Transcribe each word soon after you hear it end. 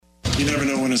you never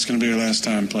know when it's going to be your last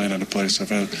time playing at a place. I've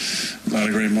had a lot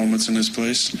of great moments in this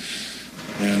place,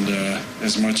 and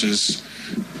as much as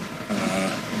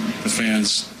the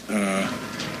fans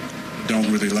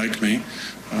don't really like me,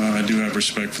 I do have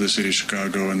respect for the city of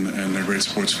Chicago and their great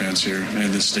sports fans here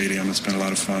and this stadium. It's been a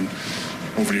lot of fun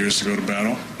over the years to go to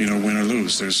battle, win or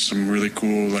lose. There's some really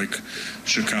cool,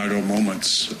 Chicago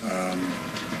moments.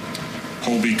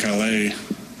 Colby Calais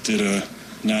did a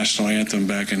national anthem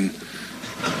back in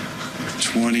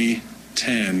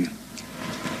 2010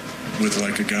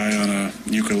 with, a guy on a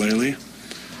ukulele.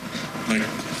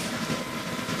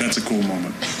 That's a cool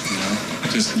moment,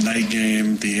 Just night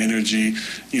game, the energy,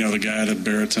 the guy, that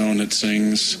baritone that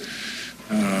sings,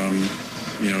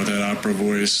 that opera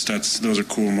voice, those are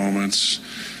cool moments.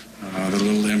 The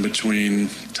little in-between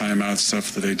timeout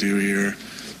stuff that they do here.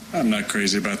 I'm not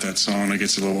crazy about that song. It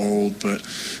gets a little old, but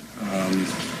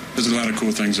there's a lot of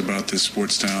cool things about this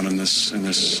sports town and this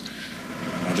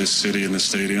city and this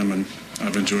stadium, and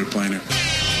I've enjoyed playing it.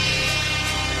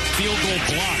 Field goal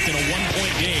blocked in a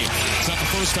one-point game. It's not the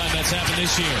first time that's happened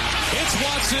this year. It's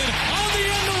Watson on the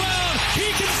end around.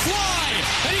 He can fly,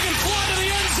 and he can fly to the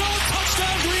end zone.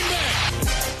 Touchdown, Green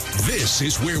Bay. This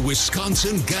is where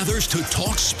Wisconsin gathers to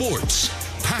talk sports.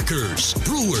 Packers,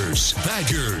 Brewers,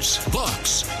 Badgers,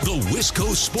 Bucks. The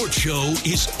Wisco Sports Show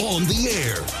is on the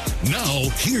air. Now,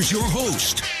 here's your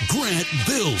host, Grant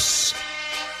Bills.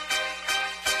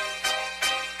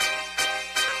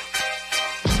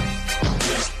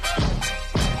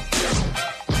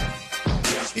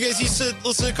 You guys used to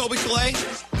listen to Colby Calais?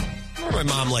 I remember my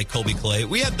mom liked Colby Calais.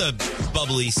 We had the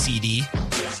Bubbly CD.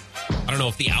 I don't know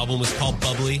if the album was called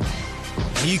Bubbly.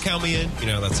 Will you count me in? You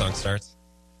know how that song starts.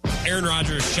 Aaron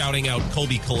Rodgers shouting out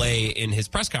Colby Calais in his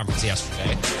press conference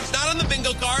yesterday. Not on the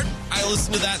bingo card. I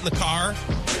listened to that in the car.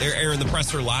 They're airing the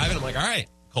presser live, and I'm like, all right,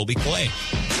 Colby Calais.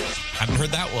 Haven't heard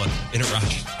that one in a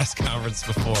Rodgers press conference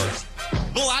before.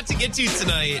 A lot to get to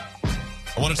tonight.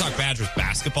 I want to talk Badgers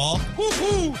basketball.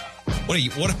 Woo-hoo!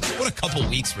 What a couple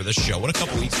weeks for this show. What a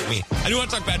couple weeks for me. I do want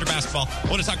to talk Badger basketball. I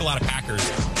want to talk a lot of Packers.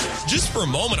 Just for a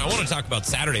moment, I want to talk about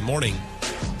Saturday morning.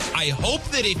 I hope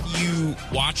that if you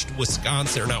watched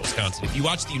if you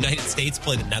watched the United States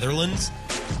play the Netherlands,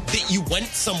 that you went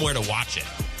somewhere to watch it.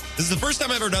 This is the first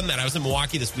time I've ever done that. I was in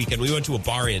Milwaukee this weekend. We went to a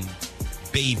bar in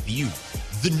Bayview,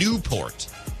 the Newport.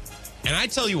 And I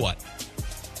tell you what,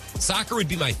 soccer would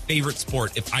be my favorite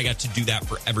sport if I got to do that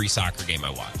for every soccer game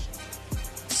I watched.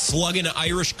 Slugging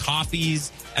Irish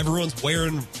coffees. Everyone's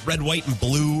wearing red, white, and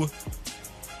blue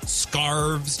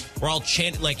scarves. We're all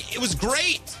chanting. It was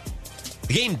great.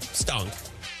 The game stunk.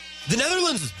 The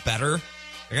Netherlands is better.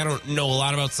 I don't know a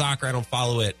lot about soccer. I don't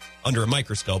follow it under a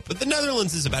microscope. But the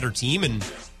Netherlands is a better team, and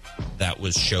that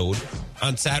was showed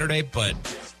on Saturday. But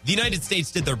the United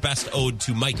States did their best ode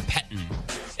to Mike Pettin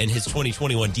and his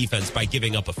 2021 defense by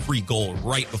giving up a free goal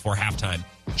right before halftime.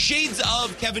 Shades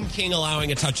of Kevin King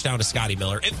allowing a touchdown to Scotty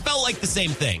Miller. It felt like the same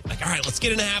thing. All right, let's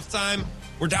get into halftime.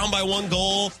 We're down by one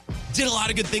goal. Did a lot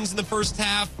of good things in the first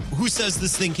half. Who says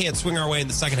this thing can't swing our way in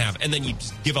the second half? And then you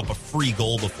just give up a free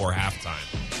goal before halftime.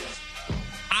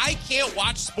 I can't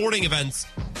watch sporting events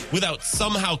without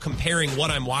somehow comparing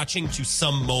what I'm watching to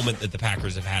some moment that the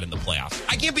Packers have had in the playoffs.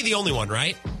 I can't be the only one,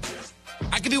 right?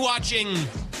 I could be watching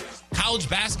college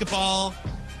basketball.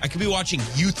 I could be watching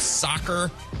youth soccer.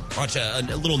 Watch a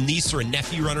little niece or a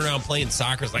nephew run around playing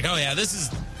soccer. It's like, oh yeah, this is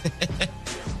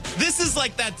this is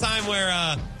like that time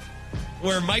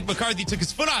where Mike McCarthy took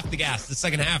his foot off the gas the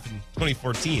second half in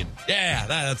 2014. Yeah,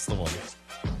 that's the one.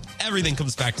 Everything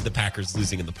comes back to the Packers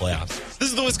losing in the playoffs. This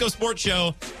is the Wisco Sports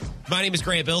Show. My name is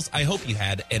Grant Bills. I hope you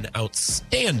had an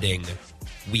outstanding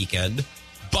weekend.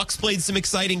 Bucks played some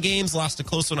exciting games, lost a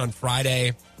close one on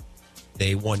Friday.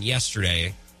 They won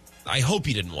yesterday. I hope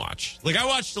you didn't watch. I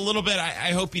watched a little bit.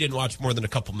 I hope you didn't watch more than a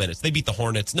couple minutes. They beat the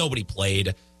Hornets. Nobody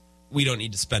played. We don't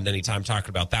need to spend any time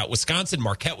talking about that. Wisconsin,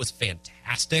 Marquette was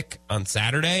fantastic on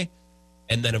Saturday.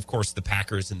 And then, of course, the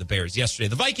Packers and the Bears yesterday.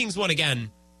 The Vikings won again.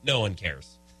 No one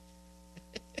cares.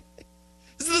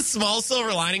 This is the small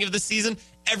silver lining of the season.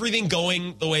 Everything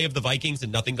going the way of the Vikings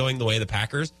and nothing going the way of the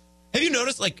Packers. Have you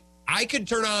noticed, I could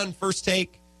turn on First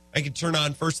Take. I could turn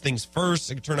on First Things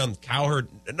First. I could turn on Cowherd.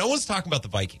 No one's talking about the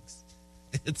Vikings.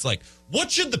 It's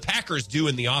what should the Packers do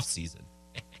in the offseason?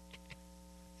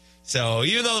 So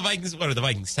even though the Vikings, what are the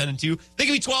Vikings, 10-2? They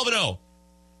could be 12-0.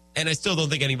 And I still don't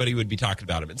think anybody would be talking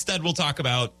about them. Instead, we'll talk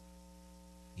about,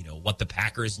 what the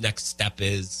Packers' next step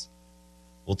is.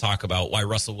 We'll talk about why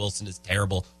Russell Wilson is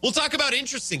terrible. We'll talk about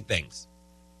interesting things.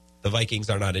 The Vikings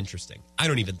are not interesting. I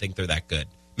don't even think they're that good.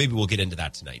 Maybe we'll get into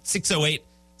that tonight.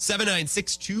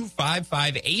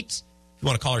 608-796-2558. If you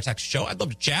want to call or text the show, I'd love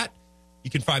to chat. You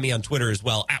can find me on Twitter as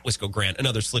well, at Wisco Grant.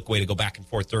 Another slick way to go back and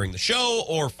forth during the show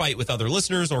or fight with other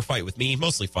listeners or fight with me.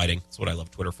 Mostly fighting. That's what I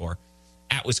love Twitter for.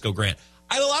 At Wisco Grant.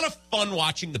 I had a lot of fun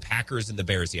watching the Packers and the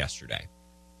Bears yesterday.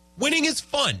 Winning is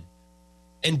fun.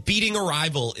 And beating a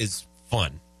rival is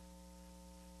fun.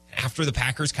 After the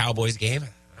Packers-Cowboys game,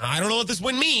 I don't know what this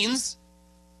win means.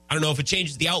 I don't know if it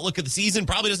changes the outlook of the season.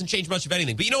 Probably doesn't change much of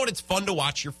anything. But you know what? It's fun to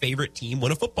watch your favorite team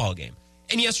win a football game.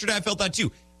 And yesterday I felt that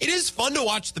too. It is fun to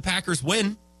watch the Packers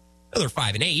win. They're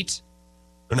 5-8.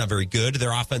 They're not very good.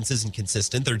 Their offense isn't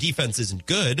consistent. Their defense isn't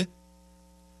good.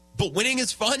 But winning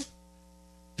is fun.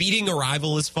 Beating a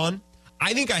rival is fun.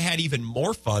 I think I had even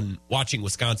more fun watching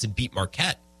Wisconsin beat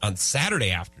Marquette on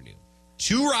Saturday afternoon.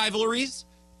 2 rivalries,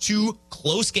 2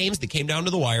 close games that came down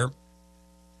to the wire.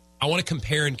 I want to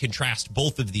compare and contrast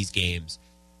both of these games.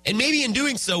 And maybe in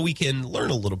doing so, we can learn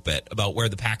a little bit about where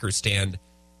the Packers stand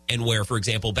and where, for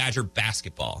example, Badger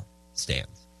basketball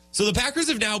stands. So the Packers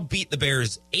have now beat the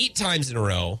Bears 8 times in a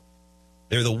row.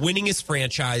 They're the winningest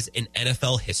franchise in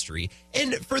NFL history.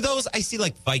 And for those, I see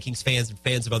like Vikings fans and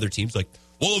fans of other teams like,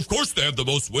 well, of course they have the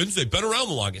most wins. They've been around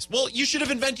the longest. Well, you should have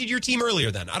invented your team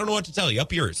earlier then. I don't know what to tell you.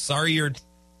 Up yours. Sorry you're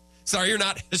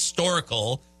not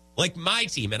historical like my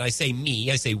team. And I say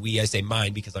me, I say we, I say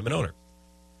mine because I'm an owner.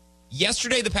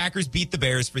 Yesterday, the Packers beat the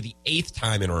Bears for the 8th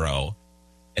time in a row,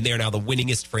 and they are now the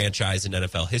winningest franchise in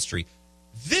NFL history.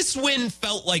 This win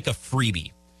felt like a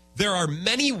freebie. There are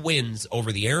many wins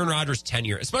over the Aaron Rodgers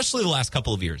tenure, especially the last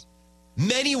couple of years.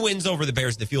 Many wins over the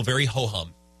Bears that feel very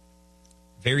ho-hum.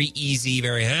 Very easy,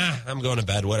 very, I'm going to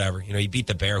bed, whatever. You know, you beat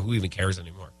the Bear, who even cares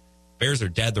anymore? Bears are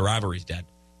dead, the rivalry's dead.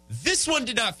 This one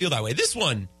did not feel that way. This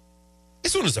one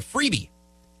was a freebie.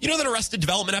 You know that Arrested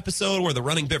Development episode where the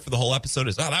running bit for the whole episode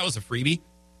is, that was a freebie?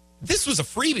 This was a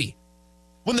freebie.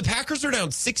 When the Packers are down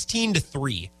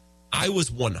 16-3, I was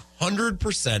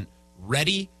 100%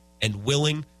 ready and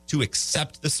willing to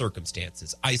accept the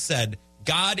circumstances. I said,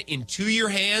 God, into your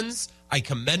hands, I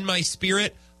commend my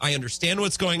spirit. I understand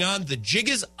what's going on. The jig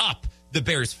is up. The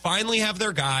Bears finally have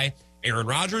their guy. Aaron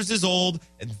Rodgers is old,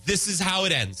 and this is how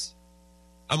it ends.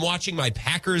 I'm watching my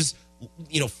Packers,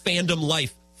 fandom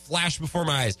life flash before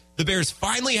my eyes. The Bears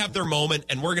finally have their moment,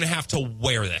 and we're going to have to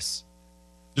wear this.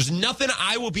 There's nothing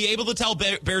I will be able to tell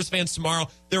Bears fans tomorrow.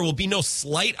 There will be no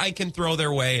slight I can throw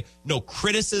their way, no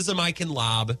criticism I can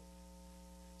lob.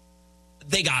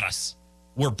 They got us.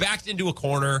 We're backed into a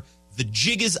corner. The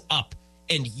jig is up.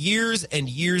 And years and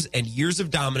years and years of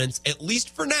dominance, at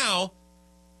least for now,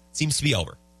 seems to be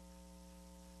over.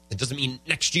 It doesn't mean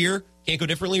next year can't go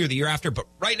differently or the year after, but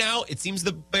right now it seems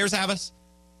the Bears have us.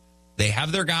 They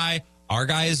have their guy. Our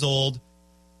guy is old,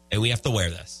 and we have to wear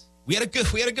this. We had a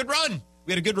good run.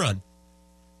 We had a good run.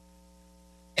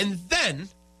 And then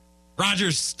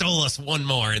Rodgers stole us one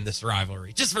more in this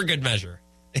rivalry, just for good measure.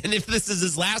 And if this is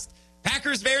his last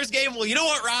Packers-Bears game, well, you know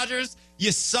what, Rodgers?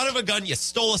 You son of a gun, you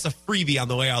stole us a freebie on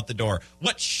the way out the door.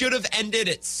 What should have ended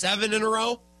at 7 in a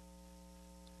row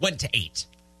went to 8.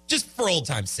 Just for old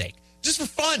time's sake. Just for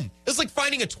fun. It was like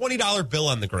finding a $20 bill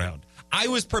on the ground. I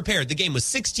was prepared. The game was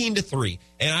 16-3,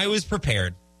 and I was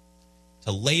prepared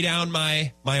to lay down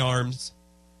my arms,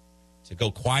 to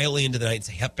go quietly into the night and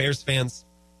say, yep, Bears fans,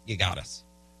 you got us.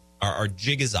 Our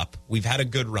jig is up. We've had a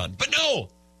good run. But no!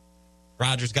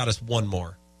 Rodgers got us one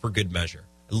more for good measure.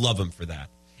 I love him for that.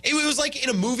 It was like in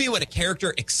a movie when a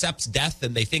character accepts death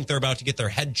and they think they're about to get their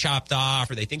head chopped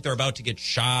off or they think they're about to get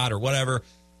shot or whatever.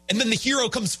 And then the hero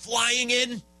comes flying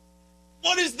in.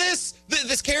 What is this?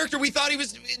 This character, we thought he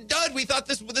was dead. We thought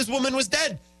this woman was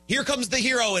dead. Here comes the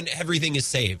hero and everything is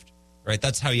saved. Right?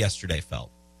 That's how yesterday felt.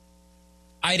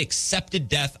 I had accepted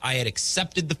death. I had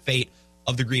accepted the fate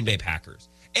of the Green Bay Packers.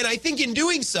 And I think in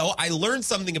doing so, I learned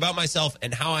something about myself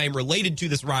and how I am related to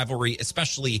this rivalry,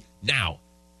 especially now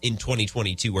in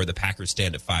 2022, where the Packers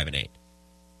stand at 5-8.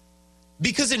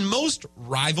 Because in most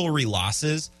rivalry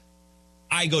losses,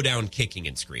 I go down kicking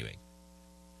and screaming.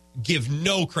 Give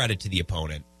no credit to the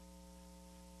opponent.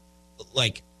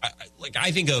 Like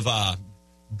I think of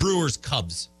Brewers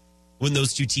Cubs when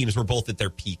those two teams were both at their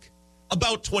peak.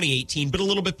 About 2018, but a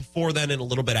little bit before then and a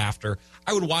little bit after,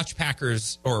 I would watch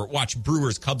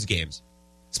Brewers Cubs games,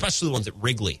 especially the ones at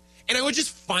Wrigley. And I would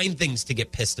just find things to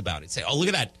get pissed about. I'd say, oh, look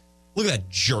at that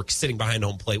jerk sitting behind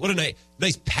home plate. What a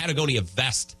nice Patagonia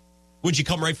vest. Would you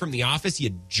come right from the office,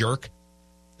 you jerk?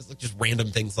 It's like just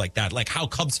random things like that. Like how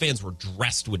Cubs fans were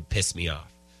dressed would piss me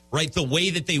off. Right? The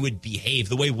way that they would behave,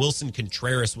 the way Wilson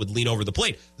Contreras would lean over the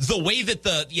plate, the way that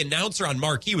the announcer on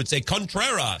marquee would say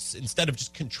Contreras instead of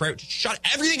just Contreras. Shut.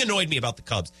 Everything annoyed me about the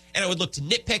Cubs. And I would look to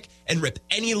nitpick and rip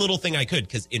any little thing I could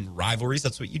because in rivalries,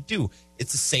 that's what you do.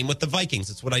 It's the same with the Vikings.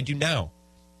 It's what I do now.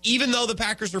 Even though the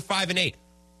Packers are 5-8,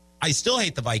 I still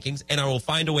hate the Vikings, and I will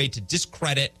find a way to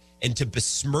discredit and to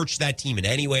besmirch that team in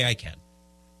any way I can.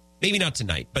 Maybe not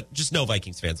tonight, but just know,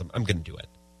 Vikings fans, I'm going to do it.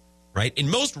 Right? In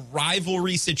most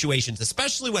rivalry situations,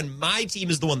 especially when my team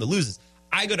is the one that loses,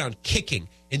 I go down kicking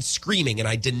and screaming, and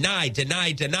I deny.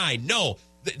 No,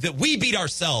 that we beat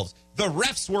ourselves. The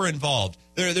refs were involved.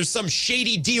 There's some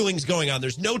shady dealings going on.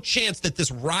 There's no chance that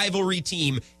this rivalry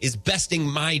team is besting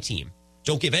my team.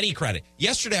 Don't give any credit.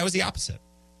 Yesterday, I was the opposite.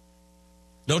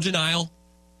 No denial.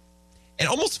 It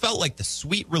almost felt like the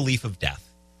sweet relief of death.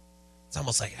 It's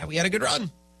almost like, we had a good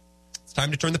run. It's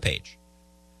time to turn the page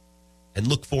and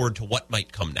look forward to what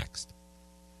might come next.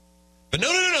 But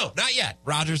no, not yet.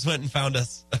 Rodgers went and found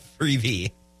us a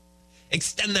freebie.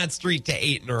 Extend that streak to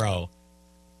 8 in a row.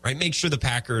 Right? Make sure the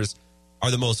Packers are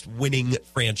the most winning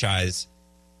franchise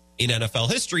in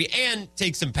NFL history, and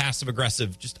take some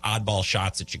passive-aggressive, just oddball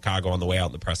shots at Chicago on the way out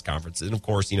in the press conference. And, of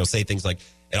course, say things like,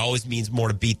 it always means more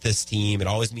to beat this team. It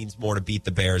always means more to beat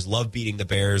the Bears. Love beating the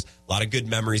Bears. A lot of good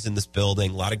memories in this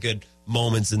building. A lot of good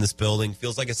moments in this building.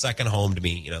 Feels like a second home to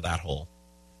me, that whole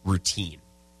routine.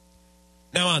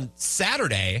 Now, on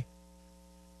Saturday,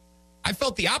 I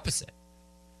felt the opposite.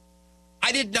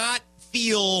 I did not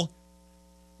feel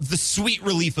the sweet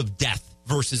relief of death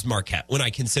versus Marquette when I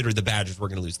considered the Badgers were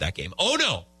going to lose that game. Oh,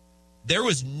 no. There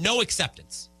was no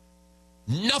acceptance.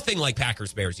 Nothing like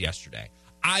Packers-Bears yesterday.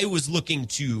 I was looking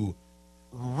to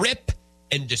rip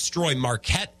and destroy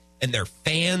Marquette and their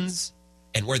fans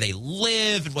and where they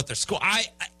live and what their school.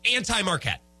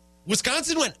 Anti-Marquette.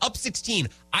 Wisconsin went up 16.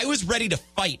 I was ready to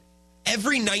fight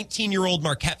every 19-year-old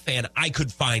Marquette fan I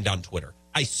could find on Twitter.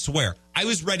 I swear. I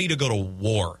was ready to go to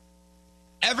war.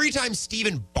 Every time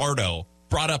Stephen Bardo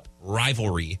brought up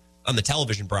rivalry on the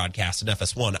television broadcast in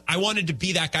FS1, I wanted to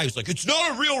be that guy who's like, it's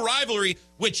not a real rivalry,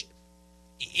 which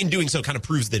in doing so kind of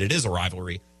proves that it is a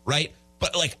rivalry, right?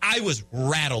 But I was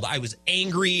rattled. I was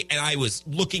angry, and I was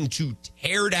looking to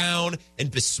tear down and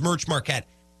besmirch Marquette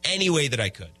any way that I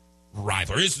could.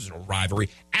 Rivalry. This isn't a rivalry.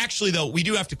 Actually, though, we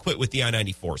do have to quit with the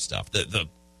I-94 stuff, the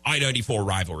I-94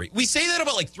 rivalry. We say that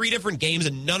about 3 different games,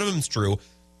 and none of them's true.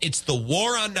 It's the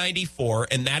war on 94,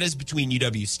 and that is between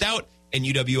UW Stout and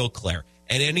UW Eau Claire.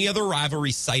 And any other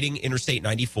rivalry citing Interstate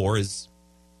 94 is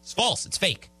false. It's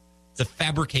fake. It's a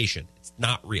fabrication. It's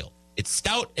not real. It's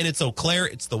Stout and it's Eau Claire.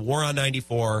 It's the war on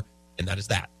 94, and that is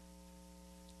that.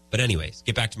 But anyways,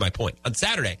 get back to my point. On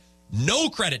Saturday, no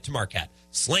credit to Marquette.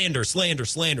 Slander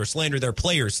their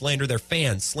players, slander their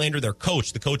fans, slander their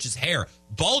coach, the coach's hair.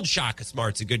 Bald Shaka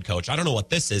Smart's a good coach. I don't know what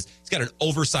this is. He's got an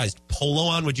oversized polo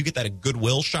on. Would you get that at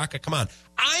Goodwill, Shaka? Come on.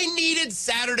 I needed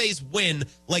Saturday's win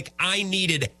like I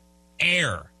needed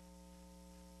air.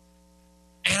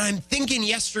 And I'm thinking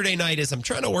yesterday night as I'm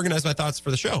trying to organize my thoughts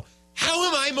for the show, how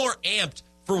am I more amped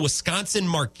for Wisconsin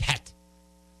Marquette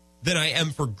than I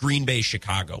am for Green Bay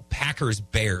Chicago, Packers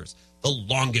Bears, the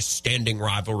longest standing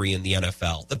rivalry in the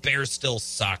NFL. The Bears still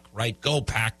suck, right? Go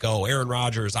Pack, go. Aaron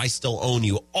Rodgers, I still own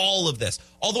you. All of this,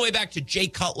 all the way back to Jay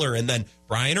Cutler and then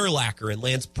Brian Urlacher and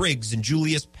Lance Briggs and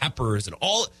Julius Peppers and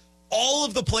all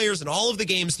of the players and all of the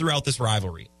games throughout this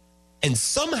rivalry. And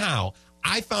somehow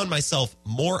I found myself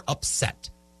more upset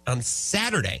on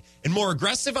Saturday and more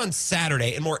aggressive on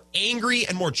Saturday and more angry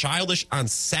and more childish on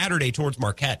Saturday towards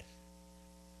Marquette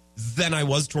than I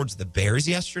was towards the Bears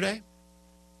yesterday.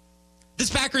 This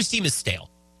Packers team is stale,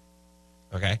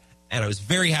 okay? And I was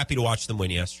very happy to watch them win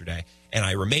yesterday. And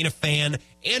I remain a fan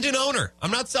and an owner.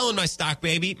 I'm not selling my stock,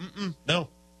 baby. No.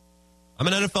 I'm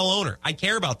an NFL owner. I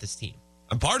care about this team.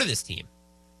 I'm part of this team.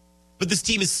 But this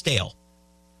team is stale.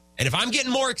 And if I'm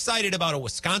getting more excited about a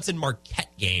Wisconsin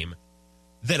Marquette game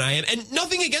than I am, and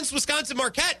nothing against Wisconsin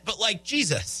Marquette, but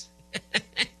Jesus.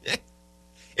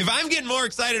 If I'm getting more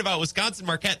excited about Wisconsin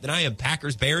Marquette than I am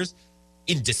Packers Bears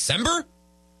in December,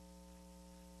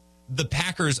 the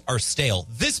Packers are stale.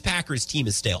 This Packers team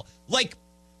is stale. Like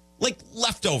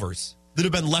leftovers that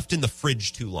have been left in the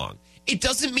fridge too long. It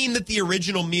doesn't mean that the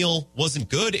original meal wasn't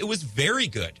good. It was very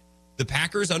good. The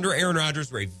Packers under Aaron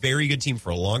Rodgers were a very good team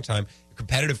for a long time,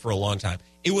 competitive for a long time.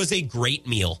 It was a great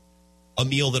meal, a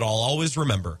meal that I'll always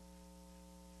remember.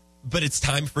 But it's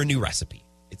time for a new recipe.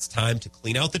 It's time to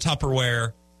clean out the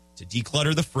Tupperware, to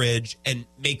declutter the fridge, and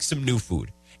make some new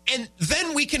food. And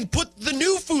then we can put the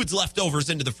new food's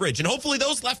leftovers into the fridge. And hopefully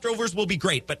those leftovers will be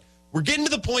great. But we're getting to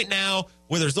the point now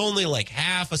where there's only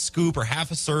half a scoop or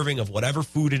half a serving of whatever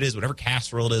food it is, whatever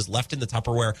casserole it is left in the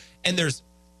Tupperware. And there's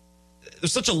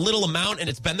there's such a little amount and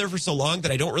it's been there for so long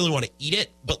that I don't really want to eat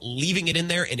it, but leaving it in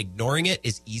there and ignoring it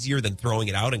is easier than throwing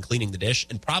it out and cleaning the dish.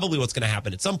 And probably what's going to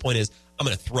happen at some point is I'm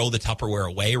going to throw the Tupperware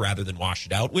away rather than wash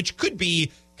it out, which could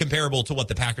be comparable to what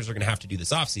the Packers are going to have to do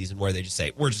this offseason, where they just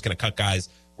say, we're just going to cut guys.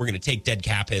 We're going to take dead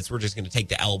cap hits. We're just going to take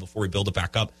the L before we build it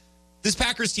back up. This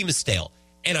Packers team is stale.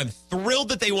 And I'm thrilled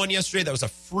that they won yesterday. That was a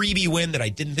freebie win that I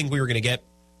didn't think we were going to get.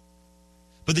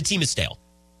 But the team is stale.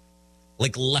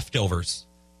 Like leftovers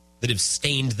that have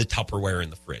stained the Tupperware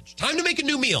in the fridge. Time to make a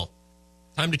new meal.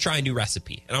 Time to try a new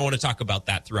recipe. And I want to talk about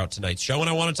that throughout tonight's show. And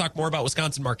I want to talk more about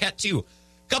Wisconsin Marquette, too.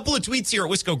 Couple of tweets here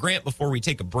at Wisco Grant before we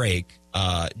take a break.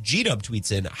 G-Dub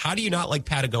tweets in, how do you not like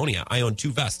Patagonia? I own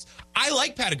 2 vests. I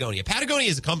like Patagonia. Patagonia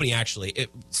is a company, actually.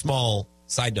 Small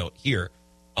side note here.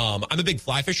 I'm a big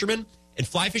fly fisherman, and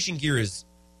fly fishing gear is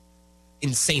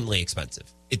insanely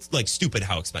expensive. It's like stupid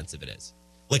how expensive it is.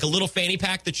 Like a little fanny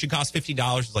pack that should cost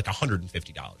 $50 is like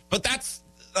 $150. But that's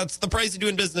the price of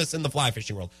doing business in the fly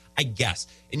fishing world, I guess.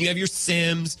 And you have your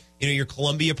Sims, your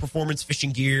Columbia Performance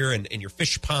Fishing Gear and your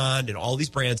Fish Pond and all these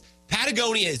brands.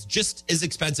 Patagonia is just as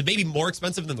expensive, maybe more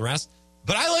expensive than the rest.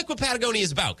 But I like what Patagonia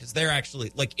is about because they're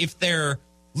actually, like, if their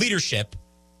leadership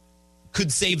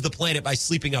could save the planet by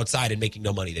sleeping outside and making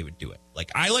no money, they would do it.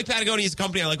 Like, I like Patagonia as a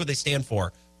company. I like what they stand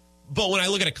for. But when I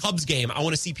look at a Cubs game, I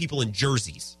want to see people in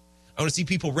jerseys. I want to see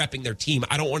people repping their team.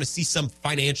 I don't want to see some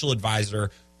financial advisor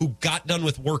who got done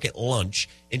with work at lunch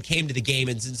and came to the game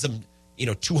and in some,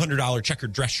 $200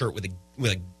 checkered dress shirt with a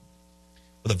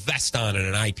vest on and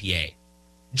an IPA.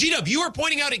 G-Dub, you are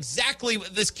pointing out exactly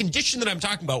this condition that I'm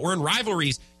talking about. We're in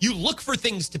rivalries. You look for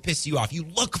things to piss you off. You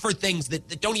look for things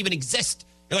that don't even exist.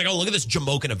 You're like, oh, look at this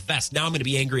jamoke in a vest. Now I'm going to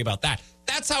be angry about that.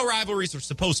 That's how rivalries are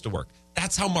supposed to work.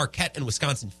 That's how Marquette and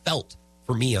Wisconsin felt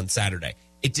for me on Saturday.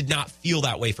 It did not feel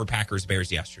that way for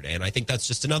Packers-Bears yesterday. And I think that's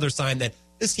just another sign that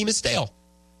this team is stale.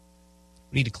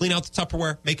 We need to clean out the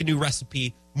Tupperware, make a new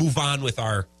recipe, move on with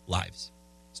our lives.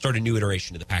 Start a new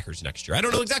iteration of the Packers next year. I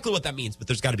don't know exactly what that means, but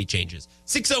there's got to be changes.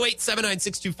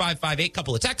 608-796-2558.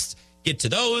 Couple of texts. Get to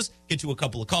those. Get to a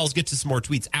couple of calls. Get to some more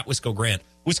tweets at Wisco Grant.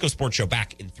 Wisco Sports Show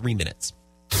back in 3 minutes.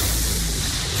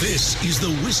 This is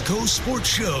the Wisco Sports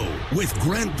Show with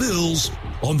Grant Bills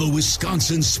on the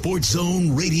Wisconsin Sports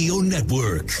Zone Radio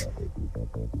Network.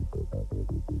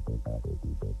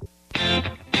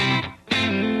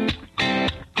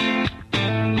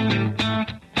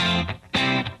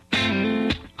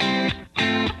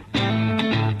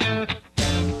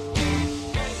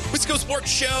 Wisco Sports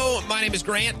Show. My name is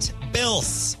Grant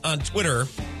Bills on Twitter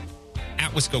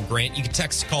at Wisco Grant. You can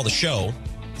text, call the show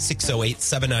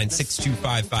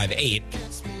 608-796-2558.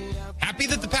 Happy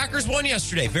that the Packers won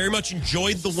yesterday. Very much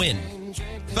enjoyed the win.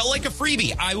 Felt like a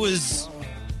freebie. I was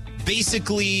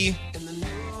basically,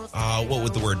 what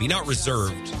would the word be? Not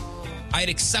reserved. I had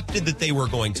accepted that they were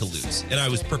going to lose, and I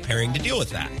was preparing to deal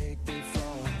with that.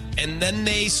 And then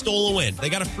they stole a win. They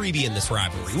got a freebie in this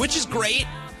rivalry, which is great.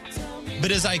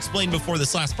 But as I explained before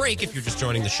this last break, if you're just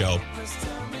joining the show,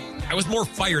 I was more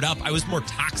fired up. I was more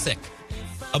toxic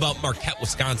about Marquette,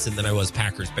 Wisconsin than I was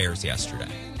Packers-Bears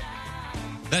yesterday.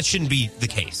 That shouldn't be the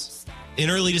case. In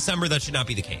early December, that should not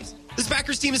be the case. This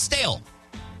Packers team is stale,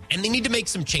 and they need to make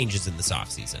some changes in this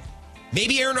offseason.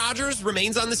 Maybe Aaron Rodgers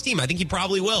remains on this team. I think he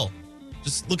probably will.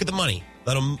 Just look at the money.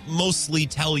 That'll mostly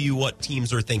tell you what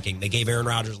teams are thinking. They gave Aaron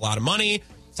Rodgers a lot of money,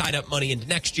 tied up money into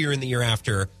next year and the year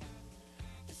after.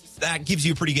 That gives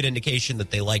you a pretty good indication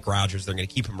that they like Rodgers. They're going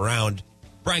to keep him around.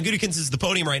 Brian Gutekunst is at the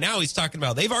podium right now. He's talking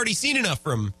about they've already seen enough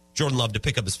from Jordan Love to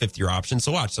pick up his fifth-year option.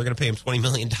 So watch, they're going to pay him $20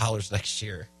 million next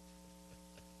year.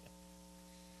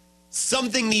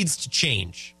 Something needs to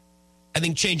change. I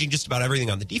think changing just about everything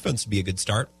on the defense would be a good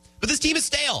start. But this team is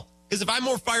stale. Because if I'm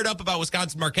more fired up about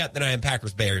Wisconsin Marquette than I am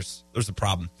Packers-Bears, there's a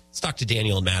problem. Let's talk to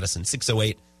Daniel in Madison,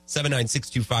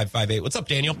 608-796-2558. What's up,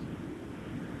 Daniel?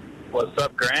 What's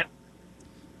up, Grant?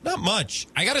 Not much.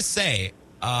 I got to say,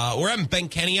 we're having Ben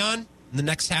Kenny on in the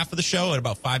next half of the show at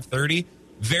about 5:30.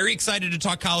 Very excited to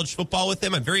talk college football with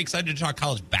him. I'm very excited to talk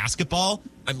college basketball.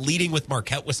 I'm leading with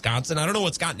Marquette, Wisconsin. I don't know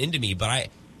what's gotten into me, but I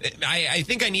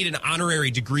think I need an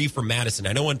honorary degree from Madison.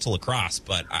 I know I went to lacrosse,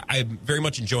 but I'm very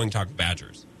much enjoying talking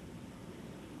Badgers.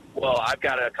 Well, I've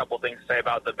got a couple things to say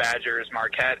about the Badgers,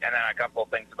 Marquette, and then a couple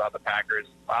things about the Packers.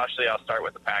 Actually, I'll start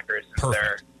with the Packers since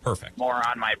they're more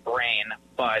on my brain.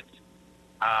 But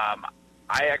I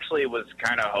actually was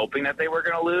kind of hoping that they were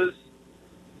going to lose,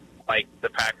 like the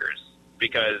Packers,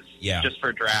 because just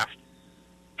for draft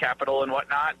capital and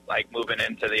whatnot, like moving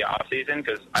into the offseason,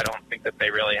 because I don't think that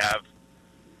they really have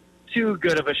too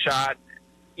good of a shot.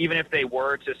 Even if they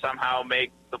were to somehow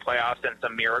make the playoffs in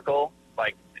some miracle,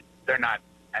 like they're not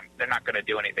and they're not going to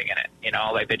do anything in it. You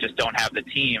know, like they just don't have the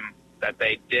team that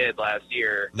they did last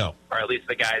year. No. Or at least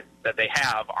the guys that they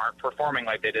have aren't performing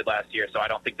like they did last year. So I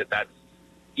don't think that that's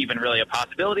even really a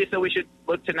possibility. So we should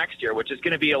look to next year, which is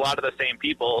going to be a lot of the same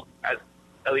people, as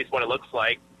at least what it looks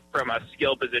like from a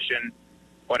skill position,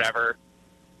 whatever,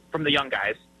 from the young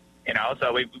guys. You know,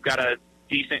 so we've got a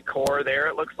decent core there,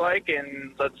 it looks like,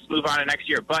 and let's move on to next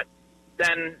year. But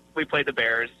then we played the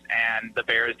Bears, and the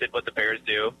Bears did what the Bears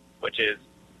do, which is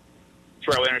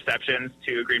throw interceptions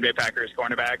to Green Bay Packers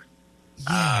cornerbacks.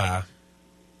 Yeah.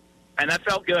 And that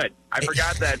felt good. I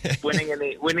forgot that winning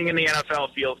in the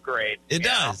NFL feels great. It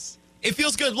does. It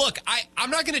feels good. Look, I'm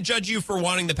not going to judge you for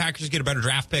wanting the Packers to get a better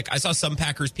draft pick. I saw some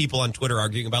Packers people on Twitter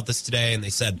arguing about this today, and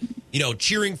they said, you know,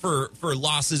 cheering for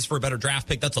losses for a better draft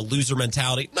pick, that's a loser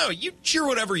mentality. No, you cheer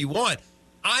whatever you want.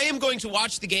 I am going to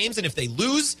watch the games, and if they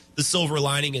lose, the silver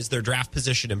lining is their draft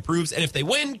position improves. And if they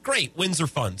win, great. Wins are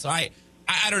fun. So I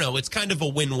don't know. It's kind of a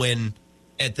win-win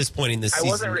at this point in this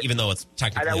season, even though it's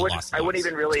technically a loss. I wouldn't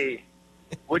even really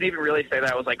say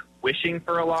that I was like wishing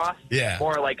for a loss. Yeah.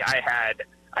 More like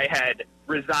I had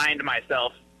resigned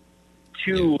myself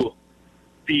to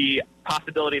the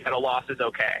possibility that a loss is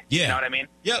okay. Yeah. You know what I mean?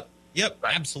 Yep.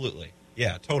 But absolutely.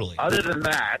 Yeah, totally. Other than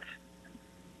that,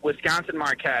 Wisconsin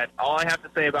Marquette, all I have to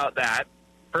say about that,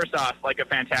 first off, like a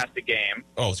fantastic game.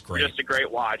 Oh, it's great. Just a great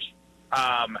watch.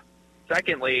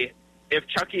 Secondly, if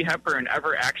Chucky Hepburn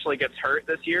ever actually gets hurt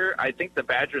this year, I think the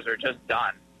Badgers are just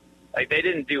done. Like, they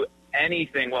didn't do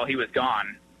anything while he was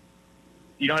gone.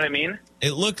 You know what I mean?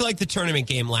 It looked like the tournament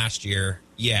game last year.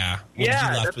 Yeah. He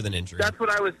left with an injury. That's what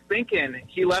I was thinking.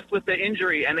 He left with the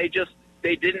injury, and they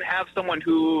didn't have someone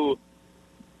who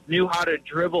knew how to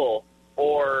dribble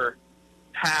or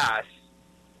pass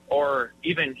or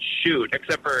even shoot,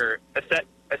 except for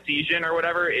Essien or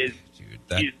whatever. He's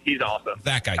awesome.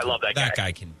 That guy. I love that guy. That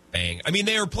guy can bang. I mean,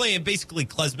 they were playing, basically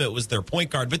Klesmit was their point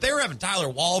guard, but they were having Tyler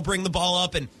Wall bring the ball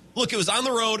up. And look, it was on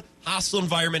the road, hostile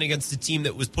environment against a team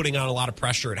that was putting on a lot of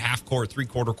pressure at half court,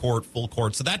 three-quarter court, full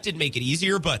court. So that did make it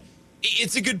easier. But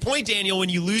it's a good point, Daniel. When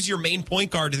you lose your main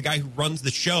point guard to the guy who runs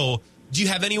the show, do you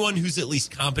have anyone who's at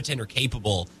least competent or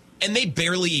capable? And they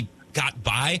barely got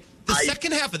by. The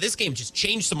second half of this game just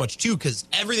changed so much, too, because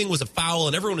everything was a foul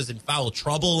and everyone was in foul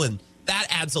trouble. And that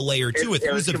adds a layer, too, with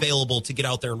who's available to get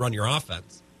out there and run your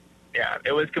offense. Yeah,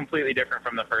 it was completely different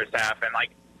from the first half. And,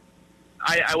 like,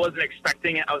 I wasn't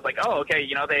expecting it. I was like, oh, okay,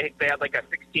 you know, they had like a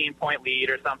 16-point lead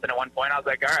or something at one point. I was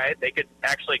like, all right, they could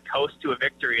actually coast to a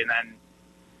victory. And then,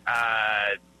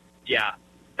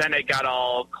 then it got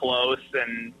all close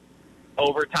and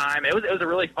overtime. It was a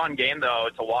really fun game, though,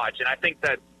 to watch. And I think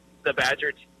that the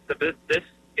Badgers, this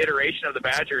iteration of the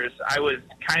Badgers, I was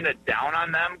kind of down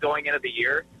on them going into the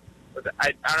year.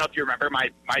 I don't know if you remember, my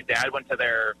dad went to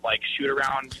their like shoot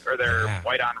around or their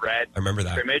white on red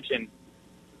scrimmage, and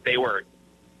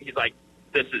he's like,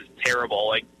 this is terrible.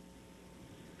 Like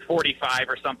 45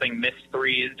 or something missed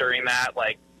threes during that,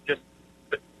 like just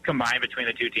combined between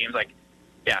the two teams. Like,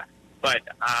 yeah, but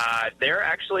they're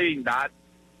actually not.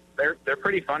 They're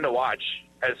pretty fun to watch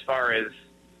as far as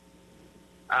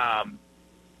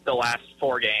the last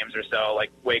 4 games or so, like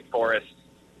Wake Forest,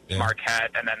 Marquette,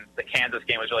 and then the Kansas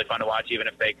game was really fun to watch, even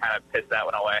if they kind of pissed that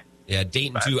one away. Yeah,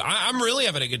 Dayton, too. I'm really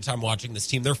having a good time watching this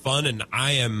team. They're fun, and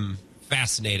I am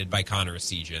fascinated by Connor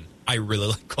Essien. I really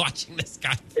like watching this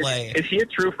guy play. Is he a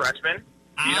true freshman?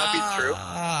 Do you know if he's true?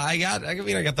 I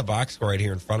got the box score right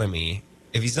here in front of me.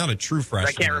 If he's not a true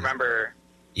freshman. I can't remember.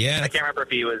 Yeah. I can't remember if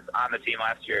he was on the team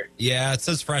last year. Yeah, it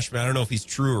says freshman. I don't know if he's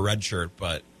true or redshirt,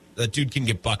 but that dude can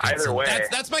get buckets. Either way.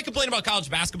 That's my complaint about college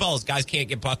basketball is guys can't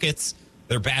get buckets.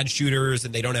 They're bad shooters,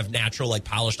 and they don't have natural, like,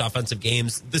 polished offensive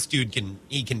games. This dude can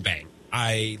bang.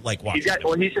 I like watching him.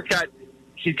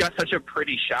 He's got such a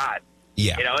pretty shot.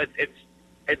 Yeah. You know,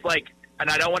 it's like, and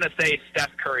I don't want to say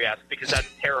Steph Curry-esque because that's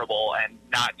terrible and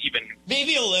not even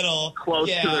maybe a little close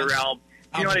to the realm.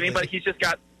 You know what I mean? But he's just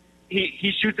got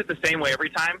he shoots it the same way every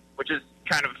time, which is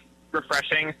kind of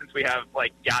refreshing since we have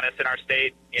like Giannis in our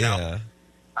state. You know,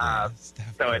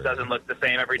 so it doesn't look the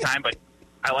same every time. But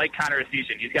I like Connor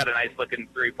Essien. He's got a nice looking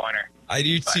 3-pointer. I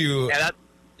do too.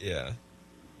 Yeah,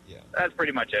 that's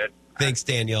pretty much it. Thanks,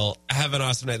 Daniel. Have an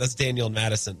awesome night. That's Daniel and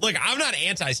Madison. Look, I'm not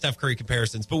anti-Steph Curry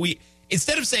comparisons, but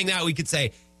instead of saying that, we could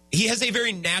say he has a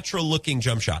very natural-looking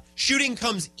jump shot. Shooting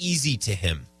comes easy to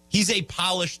him. He's a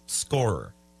polished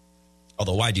scorer.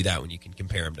 Although, why do that when you can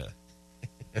compare him to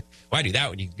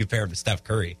Steph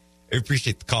Curry? I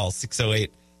appreciate the call,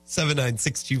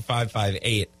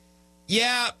 608-796-2558.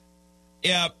 Yeah.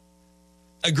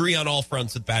 Agree on all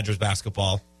fronts with Badgers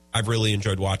basketball. I've really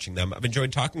enjoyed watching them. I've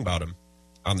enjoyed talking about them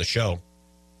on the show.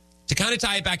 To kind of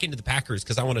tie it back into the Packers,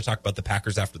 because I want to talk about the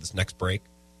Packers after this next break,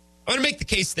 I'm going to make the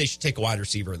case they should take a wide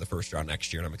receiver in the first round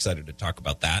next year, and I'm excited to talk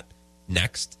about that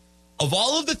next. Of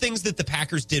all of the things that the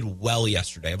Packers did well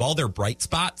yesterday, of all their bright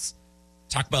spots,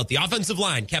 talk about the offensive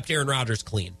line kept Aaron Rodgers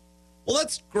clean. Well,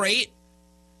 that's great,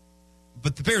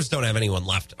 but the Bears don't have anyone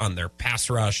left on their pass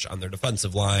rush, on their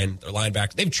defensive line, their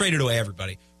linebackers. They've traded away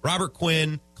everybody. Robert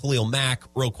Quinn, Khalil Mack,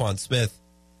 Roquan Smith,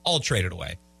 all traded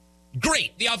away.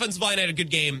 Great. The offensive line had a good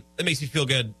game. That makes me feel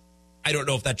good. I don't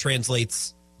know if that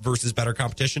translates versus better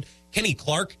competition. Kenny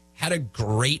Clark had a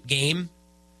great game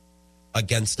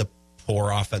against a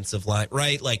poor offensive line,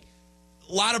 right? Like,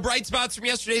 a lot of bright spots from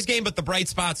yesterday's game, but the bright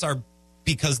spots are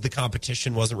because the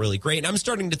competition wasn't really great. And I'm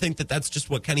starting to think that that's just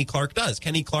what Kenny Clark does.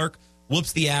 Kenny Clark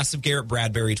whoops the ass of Garrett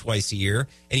Bradbury twice a year,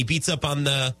 and he beats up on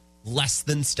the less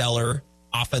than stellar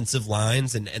offensive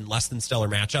lines and less than stellar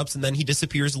matchups, and then he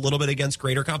disappears a little bit against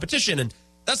greater competition. And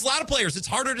that's a lot of players. It's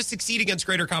harder to succeed against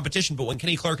greater competition, but when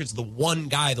Kenny Clark is the one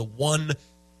guy, the one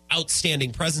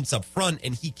outstanding presence up front,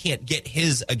 and he can't get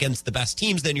his against the best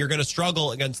teams, then you're going to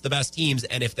struggle against the best teams.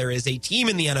 And if there is a team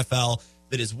in the NFL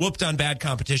that is whooped on bad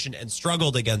competition and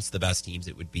struggled against the best teams,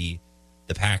 it would be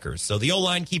the Packers. So the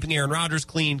O-line keeping Aaron Rodgers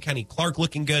clean, Kenny Clark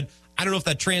looking good. I don't know if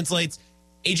that translates.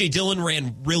 A.J. Dillon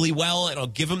ran really well, and I'll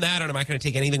give him that, and I'm not going to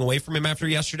take anything away from him after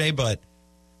yesterday, but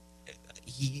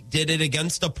he did it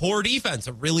against a poor defense,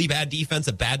 a really bad defense,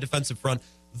 a bad defensive front.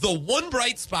 The one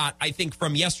bright spot, I think,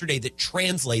 from yesterday that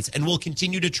translates and will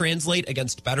continue to translate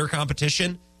against better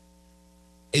competition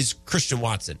is Christian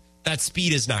Watson. That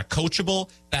speed is not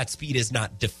coachable. That speed is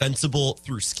not defensible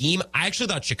through scheme. I actually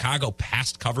thought Chicago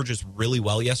passed coverages really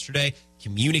well yesterday,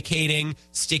 communicating,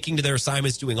 sticking to their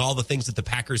assignments, doing all the things that the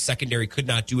Packers secondary could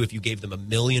not do if you gave them a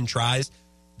million tries.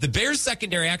 The Bears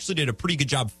secondary actually did a pretty good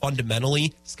job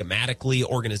fundamentally, schematically,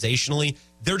 organizationally.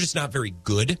 They're just not very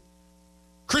good.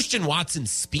 Christian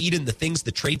Watson's speed and the things,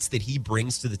 the traits that he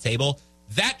brings to the table,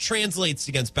 that translates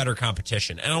against better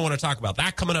competition. And I want to talk about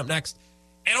that coming up next.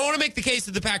 And I want to make the case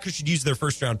that the Packers should use their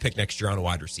first-round pick next year on a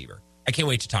wide receiver. I can't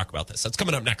wait to talk about this. That's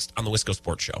coming up next on the Wisco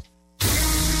Sports Show.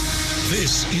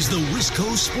 This is the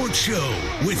Wisco Sports Show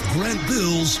with Grant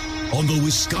Bills on the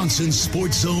Wisconsin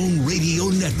Sports Zone Radio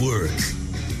Network.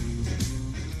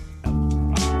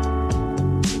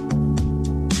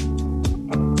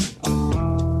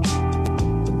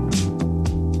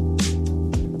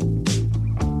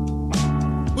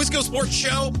 Wisco Sports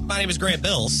Show. My name is Grant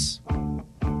Bills.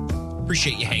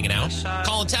 Appreciate you hanging out.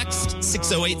 Call and text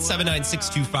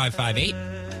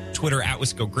 608-796-2558. Twitter at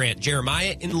Wisco Grant.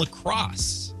 Jeremiah in La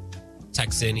Crosse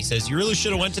texts in. He says, you really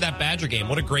should have went to that Badger game.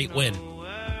 What a great win.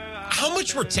 How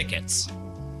much were tickets?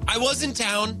 I was in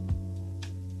town.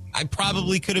 I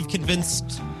probably could have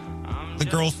convinced the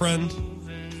girlfriend.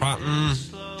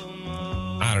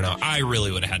 I don't know. I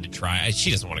really would have had to try.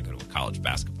 She doesn't want to go to a college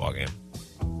basketball game.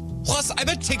 Plus, I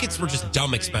bet tickets were just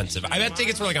dumb expensive. I bet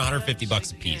tickets were like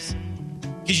 $150 a piece.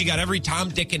 Because you got every Tom,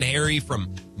 Dick, and Harry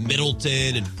from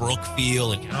Middleton and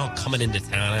Brookfield and coming into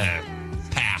town.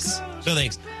 Pass. No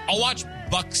thanks. I'll watch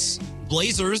Bucks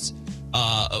Blazers,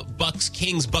 Bucks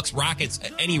Kings, Bucks Rockets,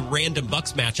 any random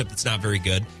Bucks matchup that's not very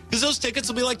good. Because those tickets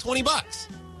will be like $20.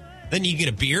 Then you get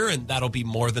a beer, and that'll be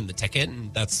more than the ticket,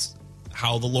 and that's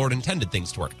how the Lord intended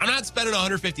things to work. I'm not spending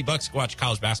 $150 to watch a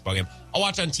college basketball game. I'll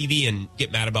watch on TV and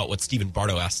get mad about what Stephen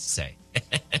Bardo has to say.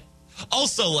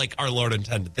 Also, like our Lord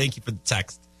intended. Thank you for the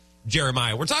text,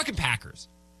 Jeremiah. We're talking Packers.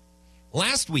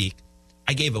 Last week,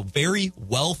 I gave a very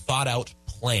well thought out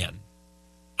plan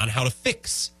on how to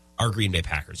fix our Green Bay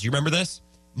Packers. You remember this?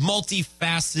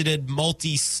 Multifaceted,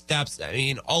 multi-steps,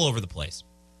 all over the place.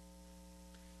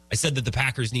 I said that the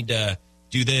Packers need to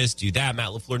do this, do that. Matt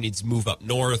LaFleur needs to move up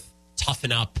north,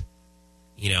 toughen up,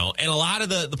 and a lot of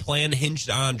the plan hinged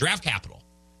on draft capital,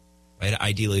 right?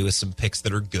 Ideally with some picks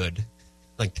that are good.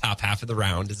 Like top half of the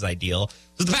round is ideal.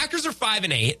 So the Packers are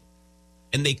 5-8,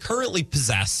 and they currently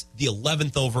possess the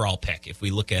 11th overall pick. If we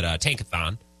look at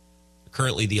Tankathon,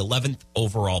 currently the 11th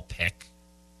overall pick.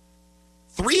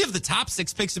 3 of the top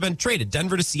 6 picks have been traded.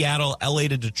 Denver to Seattle, LA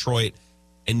to Detroit,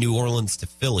 and New Orleans to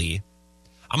Philly.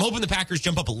 I'm hoping the Packers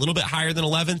jump up a little bit higher than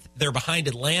 11th. They're behind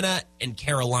Atlanta and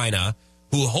Carolina,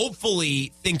 who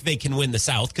hopefully think they can win the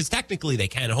South, because technically they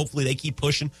can. Hopefully they keep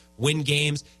pushing, win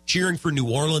games, cheering for New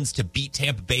Orleans to beat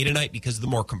Tampa Bay tonight, because the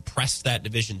more compressed that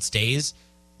division stays,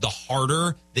 the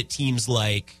harder that teams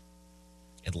like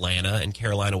Atlanta and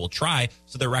Carolina will try,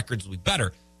 so their records will be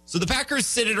better. So the Packers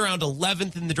sit at around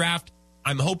 11th in the draft.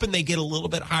 I'm hoping they get a little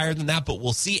bit higher than that, but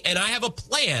we'll see. And I have a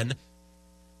plan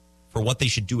for what they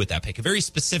should do with that pick, a very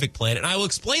specific plan, and I will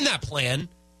explain that plan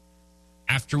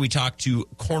after we talk to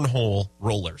Cornhole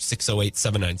Roller,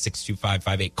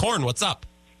 608-796-2558. Corn, what's up?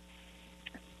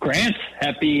 Grant,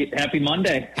 happy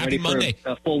Monday. Happy Monday.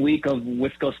 For a full week of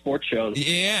Wisco sports shows.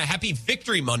 Yeah, happy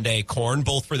Victory Monday, Corn,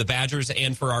 both for the Badgers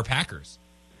and for our Packers.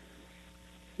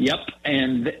 Yep,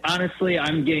 and honestly,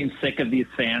 I'm getting sick of these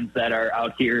fans that are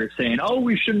out here saying, "Oh,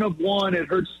 we shouldn't have won. It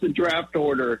hurts the draft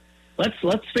order." Let's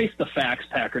face the facts,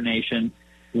 Packer Nation.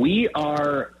 We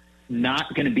are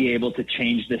not going to be able to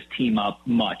change this team up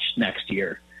much next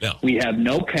year. No. We have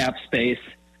no cap space.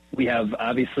 We have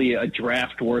obviously a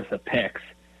draft worth of picks,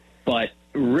 but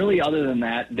really, other than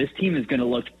that, this team is going to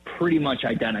look pretty much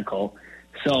identical.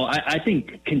 So I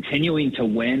think continuing to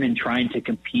win and trying to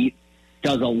compete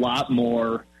does a lot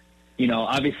more. You know,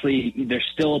 obviously, there's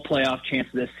still a playoff chance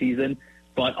this season,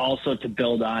 but also to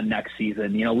build on next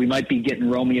season. You know, we might be getting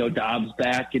Romeo Doubs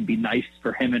back. It'd be nice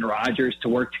for him and Rodgers to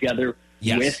work together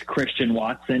with Christian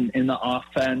Watson in the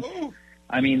offense. Ooh.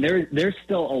 I mean, there's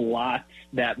still a lot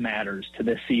that matters to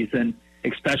this season,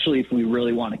 especially if we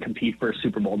really want to compete for a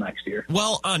Super Bowl next year.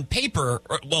 Well, on paper,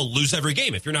 lose every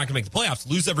game. If you're not going to make the playoffs,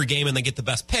 lose every game and then get the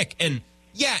best pick. And,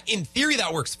 yeah, in theory,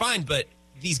 that works fine, but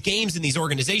these games and these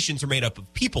organizations are made up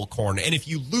of people, Corn. And if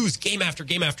you lose game after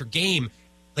game after game,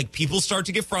 like, people start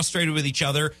to get frustrated with each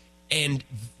other, and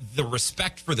the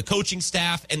respect for the coaching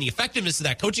staff and the effectiveness of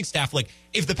that coaching staff. Like,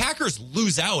 if the Packers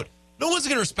lose out, no one's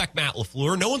going to respect Matt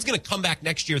LaFleur. No one's going to come back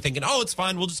next year thinking, oh, it's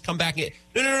fine, we'll just come back.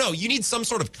 No. You need some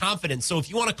sort of confidence. So if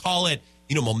you want to call it,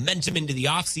 momentum into the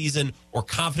offseason or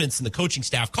confidence in the coaching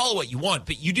staff, call it what you want,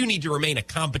 but you do need to remain a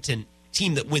competent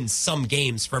team that wins some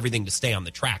games for everything to stay on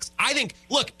the tracks. I think,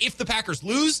 look, if the Packers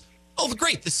lose,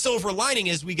 great. The silver lining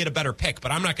is we get a better pick,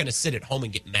 but I'm not going to sit at home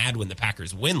and get mad when the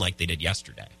Packers win like they did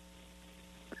yesterday.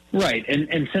 Right.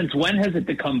 And since when has it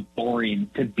become boring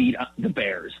to beat the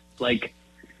Bears? Like,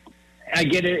 I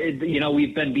get it.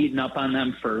 We've been beating up on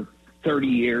them for 30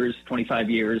 years, 25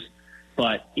 years,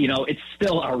 but, it's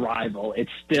still our rival. It's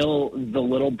still the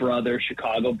little brother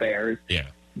Chicago Bears. Yeah.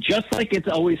 Just like it's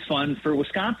always fun for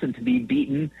Wisconsin to be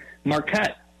beating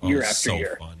Marquette year after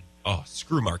year. Fun. Oh,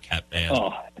 screw Marquette, man.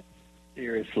 Oh,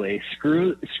 seriously.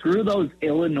 Screw those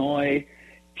Illinois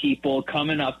people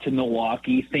coming up to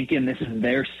Milwaukee thinking this is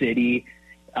their city.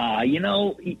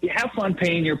 Have fun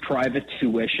paying your private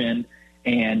tuition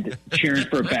and cheering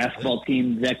for a basketball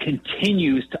team that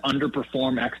continues to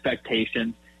underperform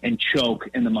expectations and choke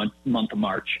in the month of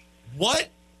March. What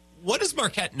is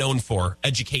Marquette known for,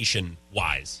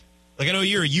 education-wise? Like, I know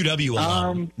you're a UW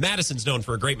alum. Madison's known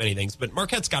for a great many things, but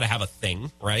Marquette's got to have a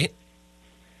thing, right?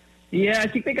 Yeah, I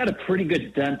think they got a pretty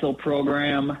good dental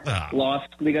program.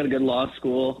 They got a good law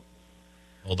school.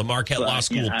 Well, the Marquette Law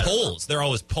School polls. They're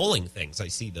always polling things. I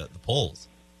see the polls.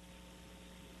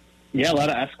 Yeah, a lot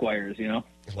of Esquires, A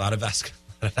lot of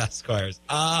Esquires.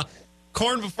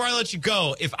 Corn, before I let you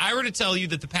go, if I were to tell you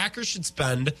that the Packers should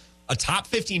spend a top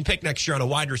 15 pick next year on a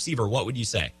wide receiver, what would you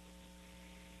say?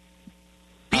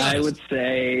 I would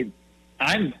say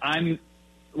I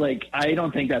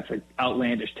don't think that's an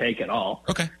outlandish take at all.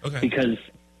 Okay. Because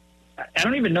I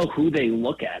don't even know who they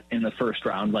look at in the first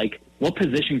round. Like, what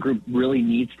position group really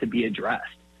needs to be addressed?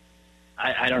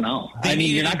 I don't know.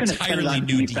 You're not going to spend it on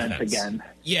defense again.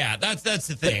 Yeah, that's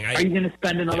the thing. Are you going to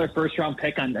spend another first-round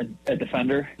pick on a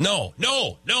defender? No,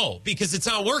 because it's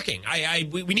not working.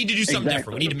 We need to do something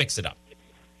different. We need to mix it up.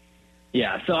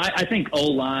 Yeah, so I think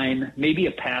O-line, maybe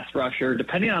a pass rusher,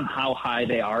 depending on how high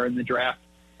they are in the draft.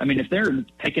 I mean, if they're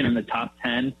picking in the top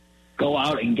 10, go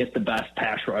out and get the best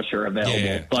pass rusher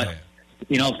available. But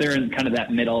if they're in kind of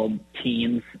that middle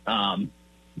teens,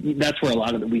 that's where a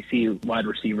lot of we see wide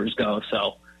receivers go.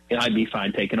 So I'd be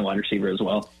fine taking a wide receiver as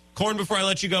well. Corn, before I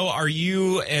let you go, are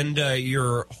you and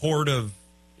your horde of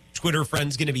Twitter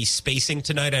friends going to be spacing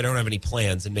tonight? I don't have any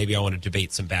plans, and maybe I want to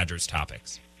debate some Badgers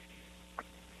topics.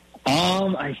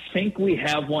 I think we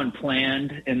have one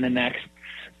planned in the next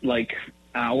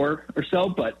hour or so,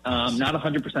 but not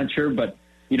 100% sure. But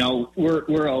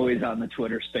we're always on the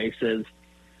Twitter Spaces.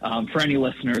 For any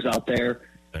listeners out there,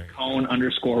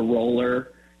 Cone_roller,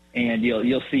 and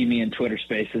you'll see me in Twitter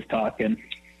Spaces talking.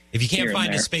 If you can't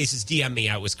find the Spaces, DM me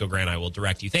at Wisco Grant. I will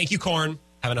direct you. Thank you, Corn.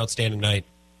 Have an outstanding night.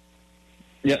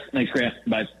 Yep. Thanks, Grant.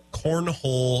 Bye.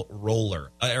 Cornhole Roller.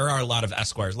 There are a lot of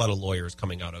Esquires, a lot of lawyers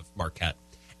coming out of Marquette.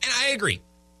 And I agree.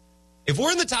 If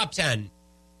we're in the top 10,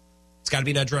 it's got to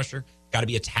be an edge rusher, got to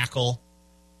be a tackle,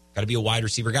 got to be a wide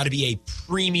receiver, got to be a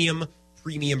premium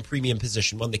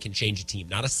position, one that can change a team.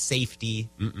 Not a safety,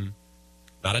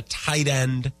 not a tight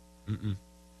end.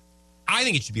 I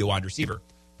think it should be a wide receiver,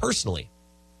 personally.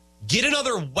 Get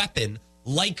another weapon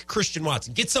like Christian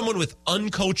Watson. Get someone with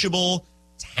uncoachable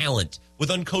talent, with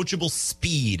uncoachable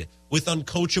speed, with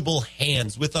uncoachable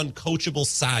hands, with uncoachable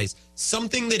size.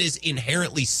 Something that is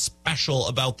inherently special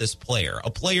about this player. A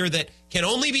player that can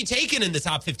only be taken in the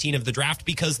top 15 of the draft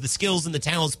because the skills and the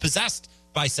talents possessed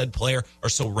by said player are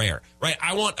so rare, right?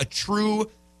 I want a true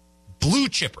blue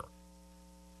chipper.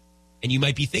 And you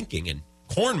might be thinking, and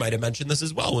Korn might have mentioned this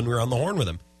as well when we were on the horn with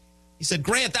him. He said,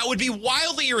 Grant, that would be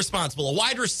wildly irresponsible. A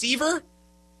wide receiver?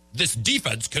 This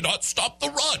defense cannot stop the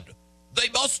run. They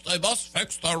must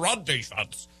fix the run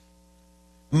defense.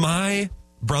 My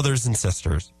brothers and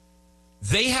sisters,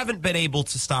 they haven't been able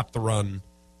to stop the run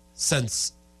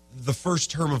since the first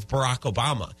term of Barack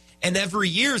Obama. And every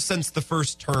year since the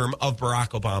first term of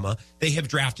Barack Obama, they have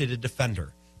drafted a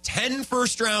defender. 10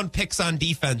 first-round picks on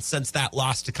defense since that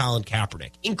loss to Colin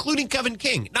Kaepernick, including Kevin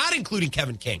King. Not including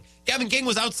Kevin King. Kevin King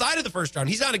was outside of the first round.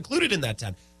 He's not included in that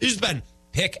 10. There's been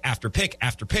pick after pick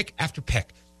after pick after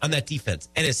pick on that defense,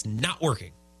 and it's not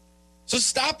working. So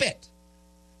stop it.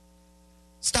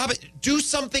 Stop it. Do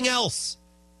something else.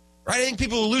 Right? I think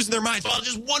people are losing their minds. Well,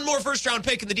 just one more first-round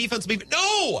pick in the defense.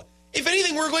 No! If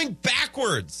anything, we're going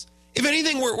backwards. If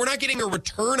anything, we're not getting a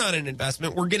return on an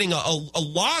investment. We're getting a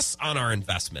loss on our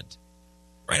investment.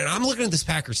 Right? And I'm looking at this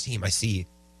Packers team. I see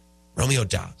Romeo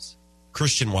Doubs,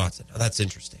 Christian Watson. Now, that's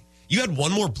interesting. You had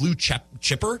one more blue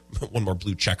chipper. One more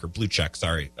blue check,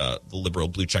 sorry. The liberal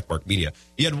blue checkmark media.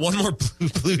 You had one more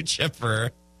blue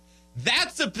chipper.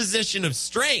 That's a position of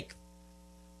strength.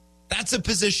 That's a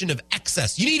position of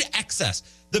excess. You need excess.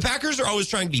 The Packers are always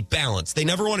trying to be balanced. They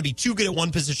never want to be too good at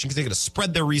one position because they're going to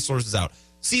spread their resources out.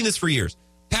 Seen this for years.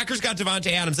 Packers got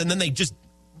Devontae Adams, and then they just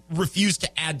refused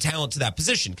to add talent to that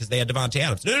position because they had Devontae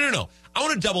Adams. No. I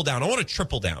want to double down. I want to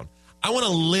triple down. I want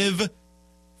to live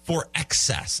for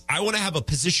excess. I want to have a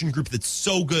position group that's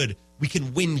so good we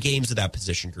can win games with that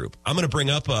position group. I'm going to bring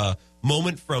up a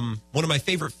moment from one of my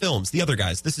favorite films, The Other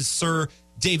Guys. This is Sir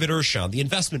David Ershon, the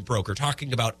investment broker,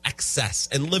 talking about excess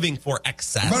and living for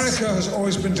excess. America has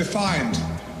always been defined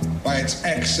by its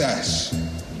excess.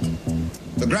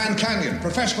 The Grand Canyon,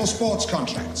 professional sports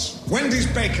contracts, Wendy's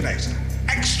Baconator,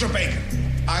 extra bacon.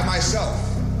 I myself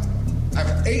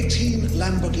have 18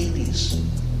 Lamborghinis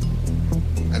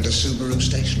and a Subaru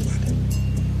station wagon.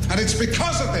 And it's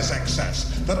because of this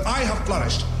excess that I have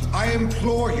flourished. I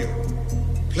implore you,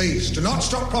 please do not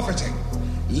stop profiting.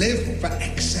 Live for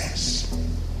excess.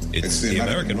 It's the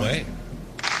American way.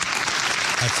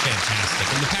 That's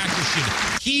fantastic. And the Packers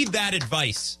should heed that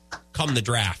advice come the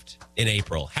draft in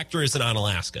April. Hector is in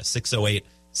Alaska,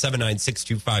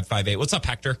 608-796-2558. What's up,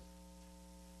 Hector?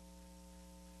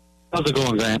 How's it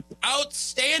going, Grant?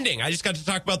 Outstanding. I just got to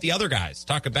talk about the other guys.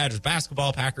 Talk about Badgers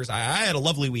basketball, Packers. I had a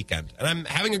lovely weekend, and I'm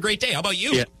having a great day. How about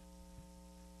you? Yeah.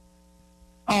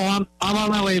 Oh, I'm on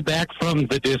my way back from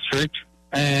the district,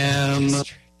 and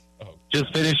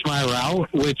just finished my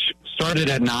route, which started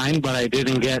at 9, but I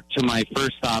didn't get to my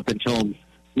first stop until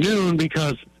noon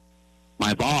because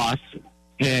my boss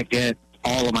can't get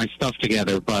all of my stuff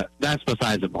together, but that's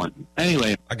besides the point.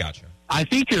 Anyway. I gotcha. I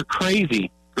think you're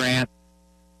crazy, Grant.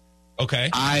 Okay.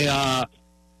 I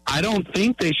don't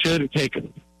think they should take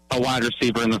a wide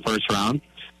receiver in the first round.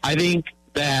 I think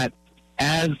that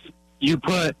as you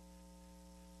put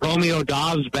Romeo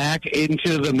Doubs back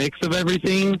into the mix of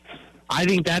everything, I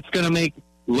think that's going to make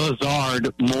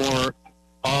Lazard more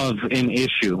of an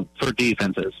issue for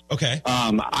defenses. Okay.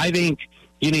 I think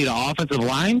you need an offensive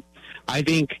line. I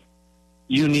think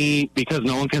you need, because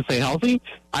no one can stay healthy,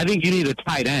 I think you need a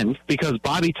tight end because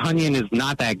Bobby Tunyon is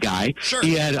not that guy. Sure.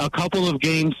 He had a couple of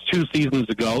games 2 seasons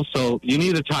ago, so you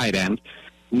need a tight end.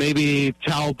 Maybe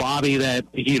tell Bobby that,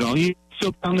 he's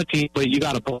still on the team, but you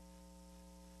got to pull.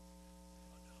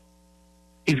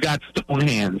 He's got stone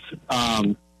hands.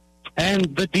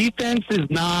 And the defense is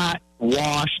not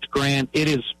washed, Grant. It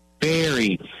is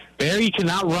Barry. Barry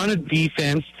cannot run a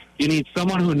defense. You need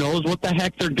someone who knows what the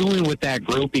heck they're doing with that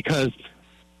group because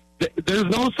there's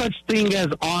no such thing as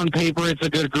on paper it's a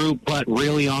good group, but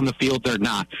really on the field they're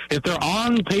not. If they're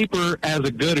on paper as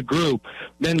a good group,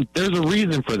 then there's a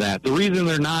reason for that. The reason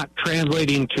they're not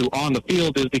translating to on the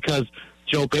field is because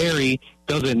Joe Barry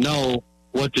doesn't know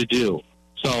what to do.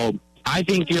 So I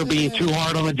think you're being too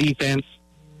hard on the defense.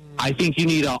 I think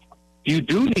you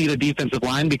do need a defensive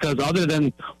line because other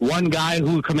than one guy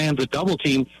who commands a double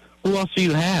team, who else do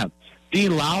you have?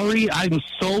 Dean Lowry, I'm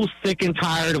so sick and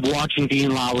tired of watching Dean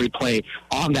Lowry play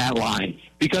on that line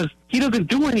because he doesn't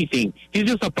do anything. He's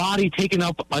just a body taking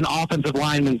up an offensive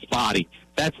lineman's body.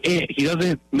 That's it. He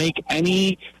doesn't make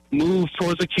any moves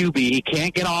towards a QB. He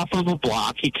can't get off of a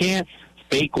block. He can't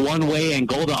fake one way and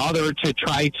go the other to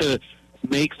try to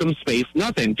make some space.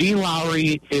 Nothing. Dean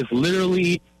Lowry is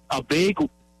literally a big,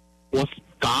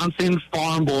 Wisconsin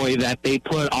farm boy that they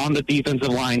put on the defensive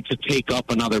line to take up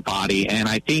another body, and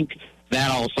I think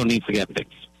that also needs to get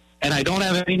fixed. And I don't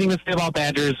have anything to say about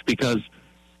Badgers because,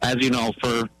 as you know,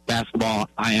 for basketball,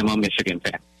 I am a Michigan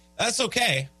fan. That's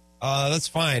okay. That's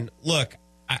fine. Look,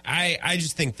 I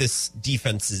just think this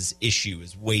defense's issue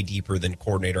is way deeper than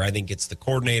coordinator. I think it's the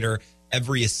coordinator,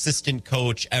 every assistant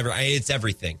coach, it's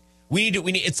everything. We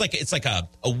need it's like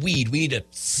a weed. We need to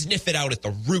sniff it out at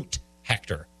the root,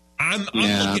 Hector. I'm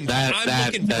looking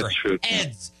for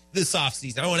heads this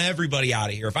offseason. I want everybody out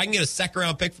of here. If I can get a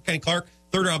second-round pick for Kenny Clark,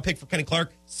 third-round pick for Kenny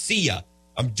Clark, see ya.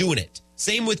 I'm doing it.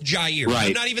 Same with Jair. Right.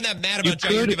 I'm not even that mad about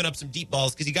Jair giving up some deep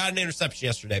balls because he got an interception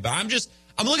yesterday. But I'm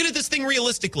looking at this thing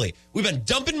realistically. We've been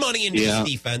dumping money into this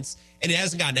defense, and it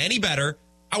hasn't gotten any better.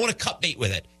 I want to cut bait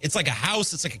with it. It's like a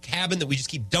house. It's like a cabin that we just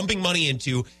keep dumping money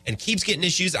into and keeps getting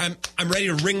issues. I'm ready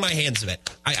to wring my hands of it.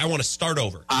 I want to start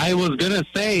over. I was gonna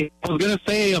say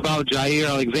about Jair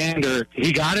Alexander.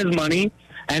 He got his money,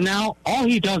 and now all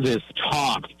he does is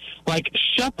talk. Like,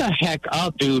 shut the heck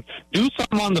up, dude. Do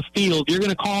something on the field. You're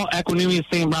going to call Equanimeous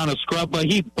St. Brown a scrub, but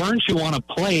he burnt you on a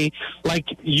play like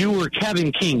you were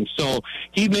Kevin King. So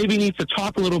he maybe needs to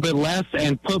talk a little bit less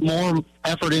and put more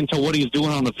effort into what he's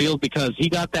doing on the field because he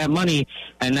got that money,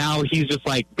 and now he's just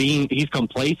like he's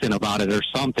complacent about it or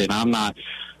something. I'm not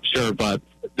sure, but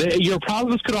your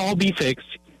problems could all be fixed.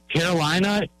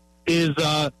 Carolina is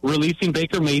releasing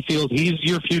Baker Mayfield. He's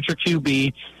your future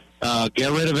QB.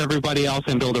 Get rid of everybody else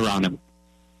and build around him.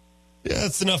 Yeah,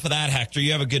 that's enough of that, Hector.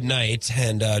 You have a good night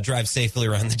and drive safely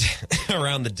around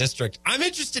the district. I'm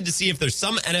interested to see if there's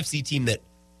some NFC team that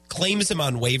claims him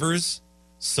on waivers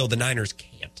so the Niners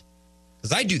can't.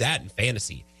 Because I do that in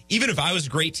fantasy. Even if I was a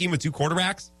great team with two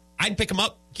quarterbacks, I'd pick him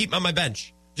up, keep him on my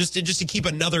bench, just to keep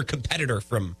another competitor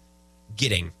from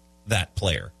getting that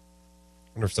player. I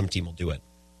wonder if some team will do it.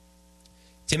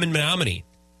 Tim in Menominee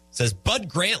says, Bud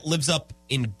Grant lives up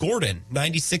in Gordon,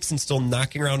 96 and still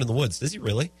knocking around in the woods. Does he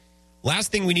really?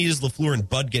 Last thing we need is LaFleur and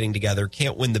Bud getting together.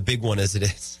 Can't win the big one as it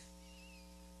is.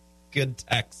 Good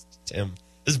text, Tim.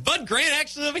 Does Bud Grant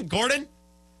actually live in Gordon?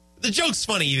 The joke's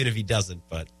funny even if he doesn't,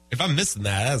 but if I'm missing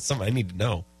that, that's something I need to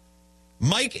know.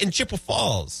 Mike in Chippewa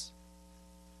Falls.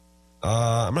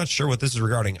 I'm not sure what this is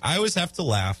regarding. I always have to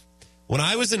laugh. When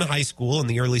I was in high school in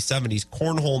the early 70s,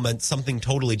 cornhole meant something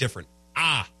totally different.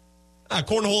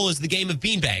 Cornhole is the game of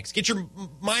beanbags. Get your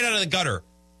mind out of the gutter,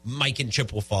 Mike in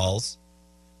Chippewa Falls.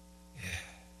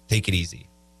 Take it easy.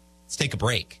 Let's take a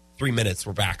break. 3 minutes.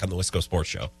 We're back on the Wisco Sports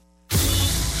Show.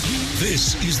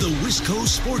 This is the Wisco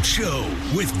Sports Show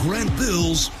with Grant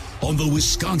Bills on the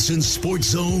Wisconsin Sports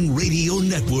Zone Radio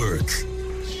Network.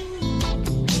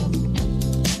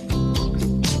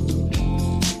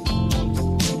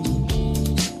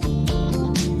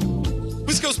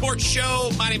 Wisco Sports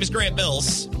Show. My name is Grant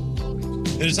Bills.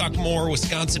 Going to talk more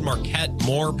Wisconsin Marquette,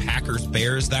 more Packers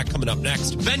Bears. That coming up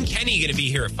next. Ben Kenny going to be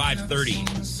here at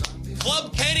 5:30.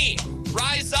 Club Kenny,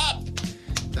 rise up.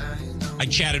 I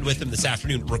chatted with him this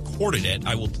afternoon, recorded it.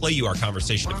 I will play you our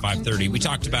conversation at 5:30. We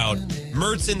talked about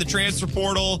Mertz in the transfer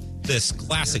portal, this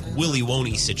classic Willie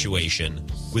Woney situation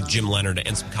with Jim Leonard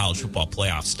and some college football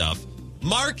playoff stuff.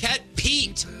 Marquette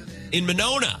Pete in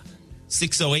Monona,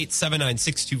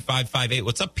 608-796-2558.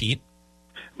 What's up, Pete?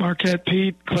 Marquette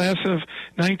Pete, class of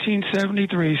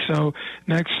 1973. So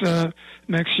next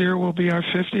year will be our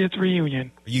 50th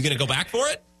reunion. Are you going to go back for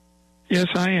it? Yes,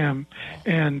 I am,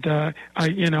 and I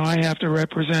have to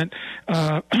represent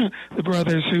the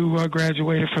brothers who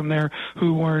graduated from there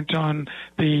who weren't on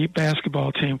the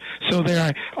basketball team. So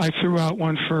there, I threw out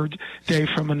one for Dave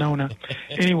from Monona.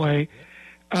 Anyway,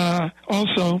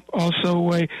 also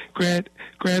a grad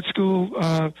school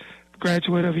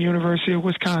graduate of the University of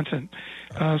Wisconsin.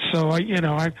 So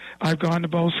I've gone to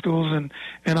both schools and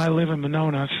I live in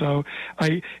Monona. So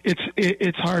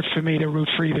it's hard for me to root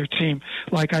for either team.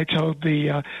 Like I told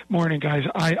the morning guys,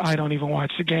 I don't even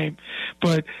watch the game,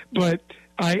 but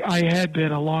I had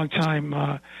been a long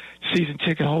time season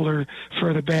ticket holder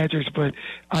for the Badgers, but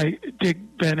Dick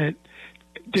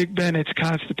Bennett's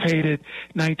constipated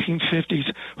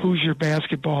 1950s Hoosier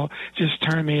basketball just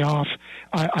turned me off.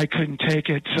 I couldn't take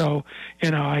it, so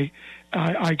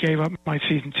I gave up my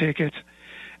season tickets,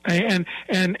 and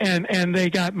they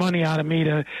got money out of me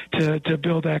to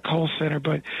build that Kohl Center,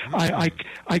 but I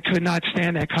could not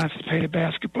stand that constipated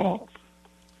basketball.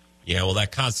 Yeah, well,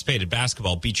 that constipated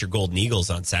basketball beat your Golden Eagles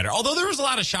on Saturday. Although there was a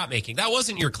lot of shot making, that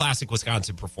wasn't your classic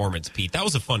Wisconsin performance, Pete. That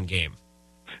was a fun game.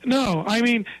 No, I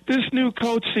mean, this new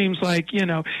coach seems like,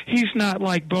 he's not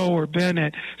like Bo or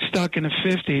Bennett stuck in the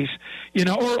 50s,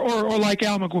 or like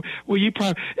Al McGuire.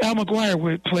 Well, Al McGuire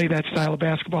would play that style of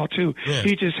basketball too. Yeah.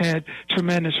 He just had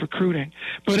tremendous recruiting.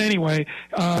 But anyway,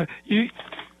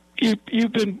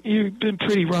 You've been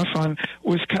pretty rough on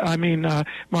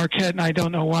Marquette, and I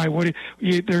don't know why.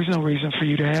 There's no reason for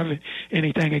you to have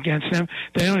anything against them.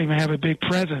 They don't even have a big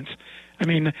presence. I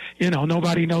mean,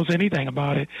 nobody knows anything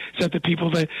about it except the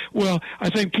people I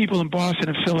think people in Boston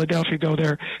and Philadelphia go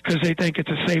there because they think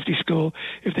it's a safety school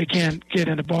if they can't get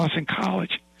into Boston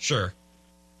College. Sure.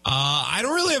 I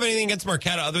don't really have anything against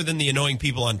Marquette other than the annoying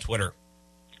people on Twitter.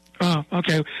 Oh,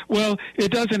 okay. Well,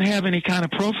 it doesn't have any kind of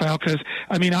profile because,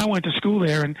 I went to school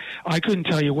there and I couldn't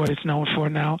tell you what it's known for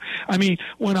now.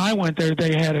 When I went there,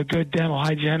 they had a good dental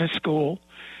hygienist school.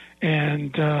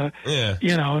 And, now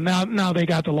they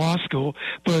got the law school.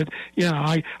 But,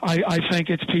 I think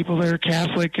it's people that are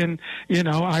Catholic and,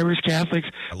 Irish Catholics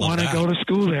want to go to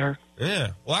school there.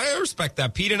 Yeah. Well, I respect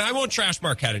that, Pete. And I won't trash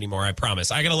Marquette anymore, I promise.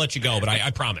 I got to let you go, but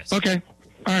I promise. Okay.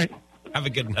 All right. Have a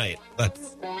good night.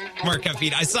 That's Marquette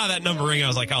Feed. I saw that number ring. I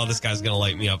was like, oh, this guy's going to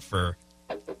light me up for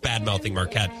bad-mouthing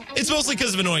Marquette. It's mostly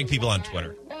because of annoying people on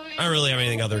Twitter. I don't really have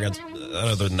anything other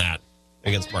than that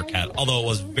against Marquette, although it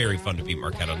was very fun to beat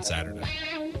Marquette on Saturday.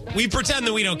 We pretend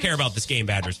that we don't care about this game,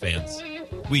 Badgers fans.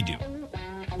 We do.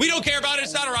 We don't care about it.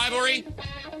 It's not a rivalry,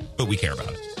 but we care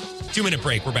about it. 2-minute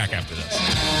break. We're back after this.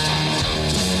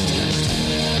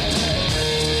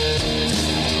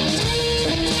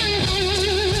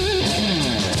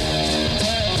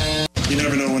 You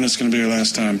never know when it's going to be your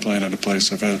last time playing at a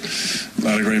place. I've had a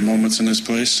lot of great moments in this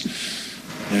place.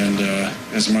 And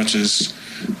as much as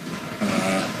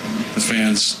the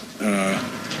fans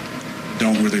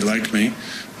don't really like me,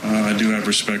 I do have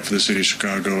respect for the city of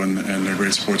Chicago and their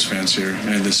great sports fans here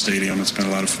and this stadium. It's been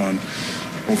a lot of fun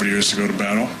over the years to go to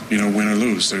battle, win or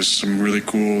lose. There's some really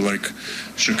cool,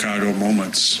 Chicago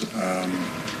moments.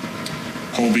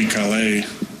 Hobie Calais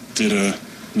did a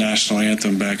national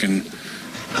anthem back in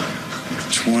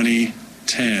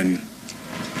 2010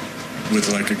 with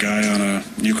a guy on a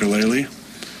ukulele.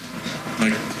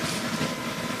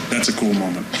 That's a cool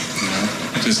moment,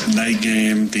 just night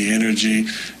game, the energy,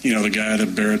 the guy, the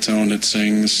baritone that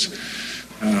sings,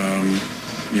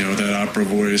 that opera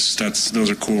voice, those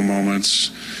are cool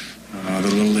moments. The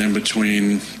little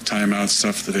in-between timeout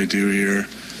stuff that they do here.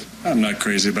 I'm not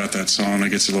crazy about that song. It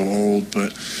gets a little old,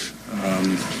 but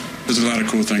there's a lot of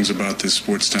cool things about this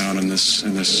sports town and this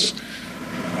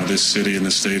city and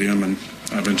this stadium, and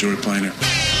I've enjoyed playing it.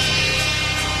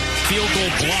 Field goal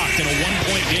blocked in a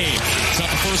one-point game. It's not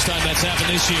the first time that's happened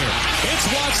this year. It's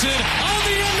Watson on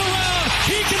the end around.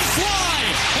 He can fly,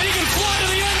 and he can fly to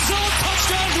the end zone.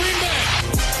 Touchdown, Green Bay.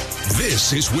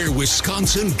 This is where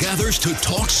Wisconsin gathers to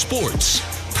talk sports.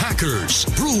 Packers,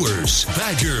 Brewers,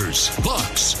 Badgers,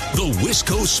 Bucks. The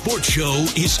Wisco Sports Show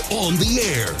is on the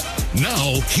air.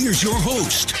 Now, here's your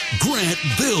host, Grant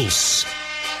Bills.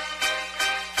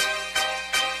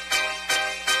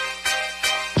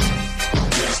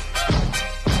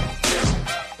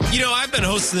 I've been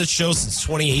hosting this show since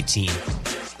 2018.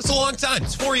 It's a long time.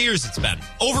 It's 4 years it's been.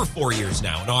 Over 4 years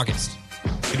now in August.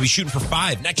 Going to be shooting for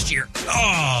 5 next year.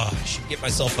 Oh, I should get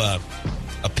myself a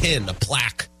pin, a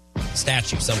plaque,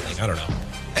 statue, something. I don't know.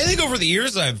 I think over the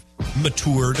years I've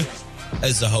matured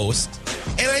as a host.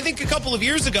 And I think a couple of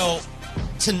years ago,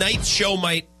 tonight's show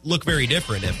might look very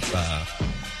different if,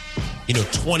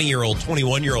 20-year-old,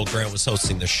 21-year-old Grant was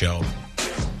hosting the show.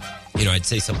 I'd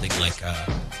say something like,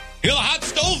 the Hot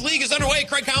Stove League is underway.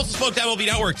 Craig Counsell spoke to MLB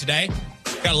Network today.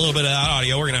 Got a little bit of that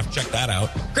audio. We're going to have to check that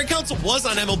out. Craig Counsell was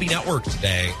on MLB Network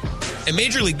today. And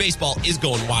Major League Baseball is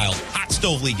going wild. Hot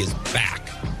Stove League is back.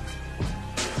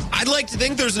 I'd like to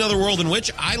think there's another world in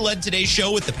which I led today's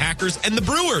show with the Packers and the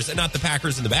Brewers and not the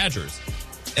Packers and the Badgers.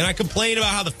 And I complained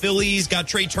about how the Phillies got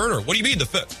Trey Turner. What do you mean? The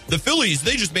Phillies,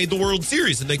 they just made the World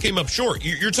Series and they came up short.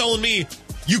 You're telling me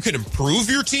you can improve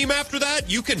your team after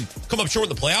that? You can come up short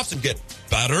in the playoffs and get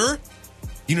better?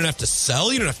 You don't have to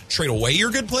sell? You don't have to trade away your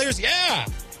good players? Yeah.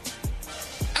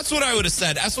 That's what I would have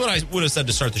said. That's what I would have said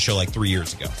to start the show 3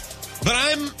 years ago. But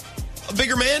I'm a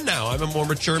bigger man now. I'm a more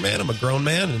mature man. I'm a grown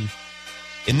man. And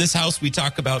in this house, we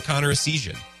talk about Connor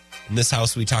Essegian. In this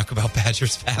house, we talk about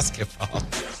Badgers basketball.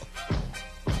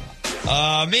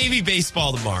 Maybe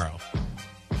baseball tomorrow.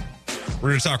 We're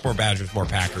going to talk more Badgers, more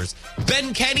Packers.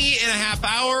 Ben Kenny in a half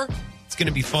hour. It's going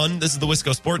to be fun. This is the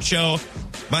Wisco Sports Show.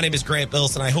 My name is Grant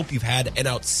Bills, and I hope you've had an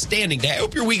outstanding day. I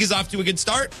hope your week is off to a good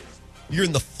start. You're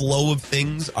in the flow of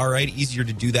things, all right? Easier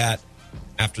to do that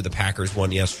after the Packers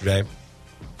won yesterday.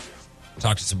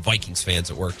 Talked to some Vikings fans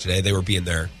at work today. They were being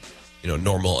their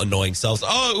normal annoying selves.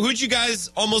 Oh, who'd you guys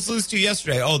almost lose to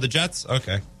yesterday? Oh, the Jets?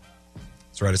 Okay.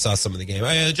 That's right. I saw some of the game.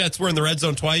 The Jets were in the red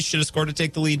zone twice. Should have scored to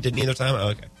take the lead. Didn't either time. Oh,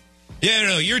 okay. Yeah,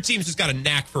 no, your team's just got a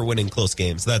knack for winning close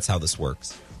games. That's how this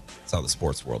works. That's how the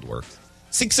sports world works.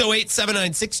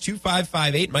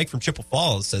 608-796-2558. Mike from Chippewa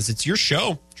Falls says, it's your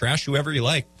show. Trash whoever you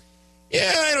like.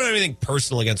 Yeah, I don't have anything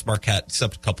personal against Marquette,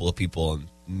 except a couple of people, and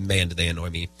man, do they annoy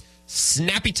me.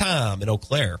 Snappy Tom in Eau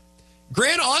Claire.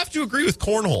 Grant, I'll have to agree with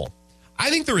Cornhole. I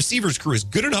think the receivers crew is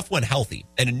good enough when healthy,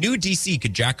 and a new DC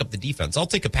could jack up the defense. I'll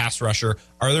take a pass rusher.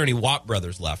 Are there any Watt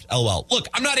brothers left? LOL. Look,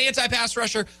 I'm not anti-pass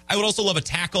rusher. I would also love a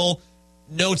tackle.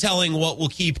 No telling what will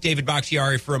keep David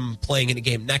Bakhtiari from playing in a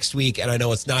game next week, and I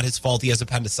know it's not his fault. He has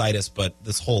appendicitis, but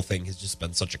this whole thing has just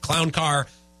been such a clown car.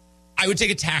 I would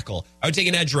take a tackle. I would take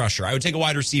an edge rusher. I would take a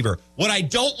wide receiver. What I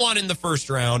don't want in the first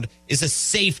round is a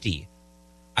safety.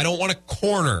 I don't want a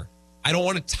corner. I don't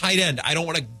want a tight end. I don't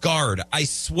want a guard. I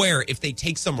swear, if they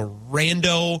take some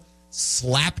rando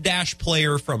slapdash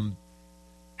player from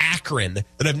Akron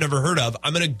that I've never heard of,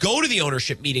 I'm going to go to the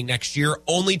ownership meeting next year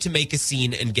only to make a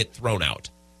scene and get thrown out.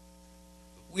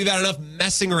 We've had enough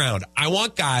messing around. I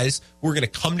want guys who are going to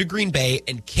come to Green Bay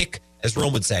and kick, as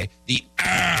Rome would say, the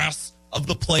ass of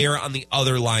the player on the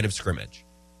other line of scrimmage.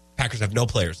 Packers have no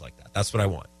players like that. That's what I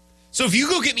want. So if you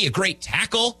go get me a great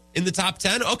tackle in the top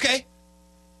 10, okay.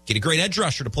 Get a great edge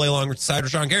rusher to play alongside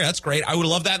Rashawn Gary. That's great. I would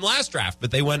have loved that in the last draft, but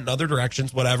they went in other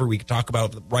directions, whatever. We could talk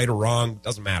about right or wrong.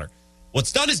 Doesn't matter.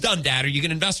 What's done is done, Dad. Are you going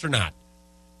to invest or not?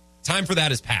 Time for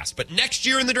that has passed. But next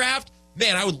year in the draft,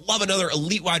 man, I would love another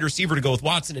elite wide receiver to go with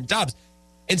Watson and Dobbs.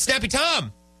 And Snappy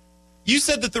Tom, you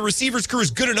said that the receivers crew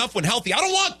is good enough when healthy. I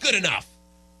don't want good enough.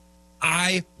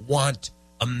 I want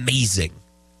amazing.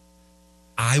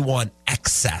 I want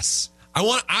excess. I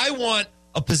want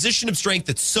a position of strength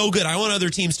that's so good. I want other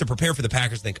teams to prepare for the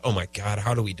Packers and think, oh my God,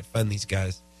 how do we defend these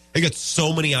guys? They got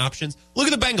so many options.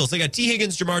 Look at the Bengals. They got T.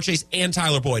 Higgins, Jamar Chase, and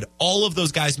Tyler Boyd. All of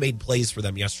those guys made plays for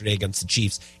them yesterday against the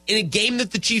Chiefs in a game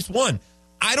that the Chiefs won.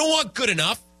 I don't want good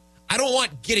enough. I don't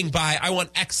want getting by. I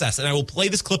want excess. And I will play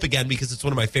this clip again because it's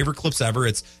one of my favorite clips ever.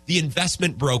 It's the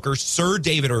investment broker, Sir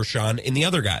David Ershon, and the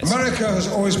other guys. America has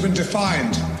always been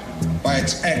defined by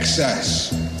its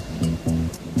excess.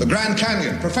 The Grand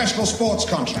Canyon, professional sports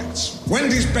contracts,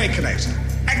 Wendy's Baconator,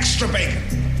 extra bacon.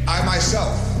 I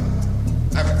myself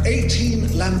have 18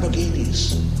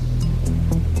 Lamborghinis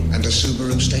and a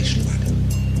Subaru station wagon.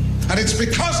 And it's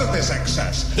because of this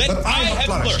excess that I have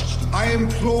flourished. I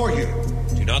implore you,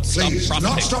 do not stop please, profiting.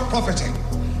 do not stop profiting.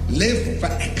 Live for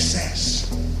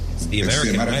excess. It's the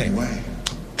American way.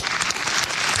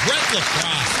 Brett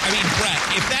Lacrosse. I mean,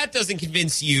 Brett, if that doesn't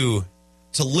convince you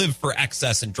to live for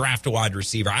excess and draft a wide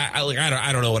receiver, I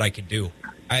don't know what I can do.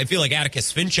 I feel like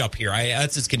Atticus Finch up here.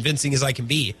 That's as convincing as I can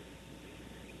be.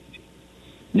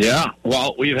 Yeah,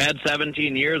 well, we've had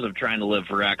 17 years of trying to live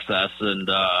for excess, and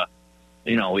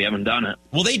we haven't done it.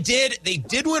 Well, they did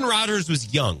when Rodgers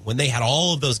was young, when they had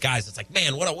all of those guys. It's like,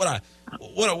 man, what a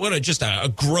just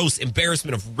a gross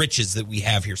embarrassment of riches that we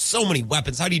have here. So many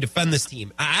weapons. How do you defend this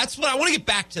team? That's what I want to get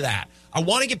back to. That I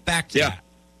want to get back to that.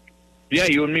 Yeah,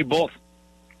 you and me both.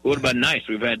 It would have been nice.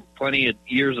 We've had plenty of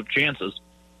years of chances.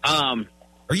 Are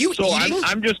you eating?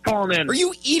 I'm just calling in. Are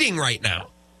you eating right now?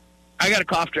 I got a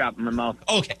cough drop in my mouth.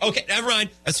 Okay, never mind.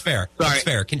 That's fair. Sorry. That's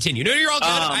fair. Continue. No, you're all good.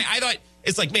 I thought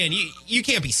it's like, man, you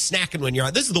can't be snacking when you're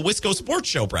on. This is the Wisco Sports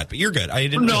Show, Brett, but you're good. I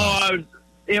didn't know.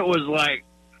 It was like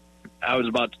I was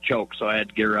about to choke, so I had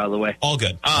to get her out of the way. All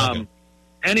good.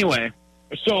 Anyway,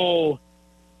 so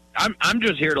I'm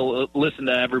just here to listen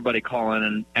to everybody call in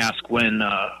and ask when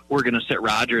we're going to sit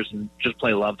Rodgers and just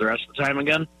play Love the rest of the time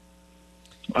again.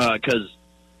 Because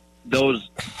those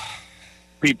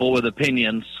people with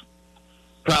opinions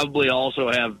probably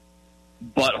also have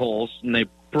buttholes, and they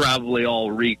probably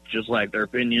all reek just like their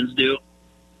opinions do.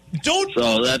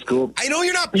 So that's cool. I know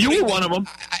you're not. You were one of them.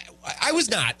 I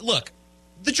was not. Look,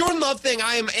 the Jordan Love thing,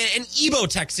 and Ebo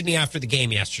texted me after the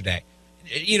game yesterday,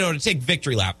 to take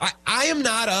victory lap. I am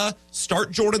not a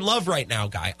start Jordan Love right now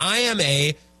guy. I am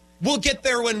a we'll get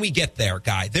there when we get there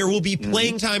guy. There will be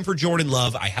playing time for Jordan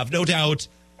Love. I have no doubt.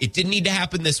 It didn't need to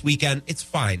happen this weekend. It's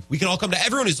fine. We can all come to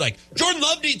everyone who's like, Jordan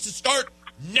Love needs to start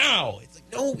now. It's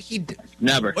like, no, he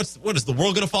never. What is the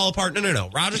world going to fall apart? No.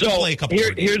 Rodgers can play a couple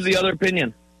more games. Here's the other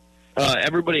opinion.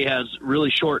 Everybody has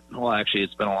really short, well, actually,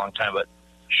 it's been a long time, but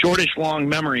shortish long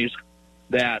memories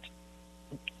that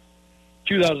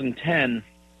 2010,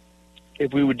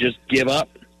 if we would just give up,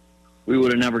 we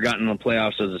would have never gotten in the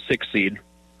playoffs as a 6th seed,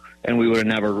 and we would have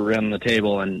never run the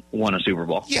table and won a Super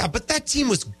Bowl. Yeah, but that team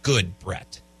was good,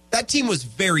 Brett. That team was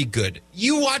very good.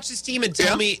 You watch this team and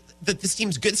tell me that this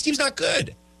team's good. This team's not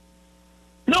good.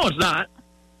 No, it's not.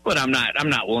 But I'm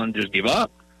not willing to just give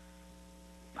up.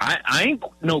 I ain't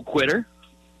no quitter.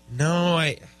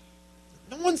 No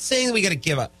one's saying that we got to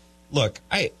give up. Look,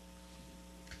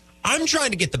 I'm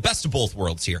trying to get the best of both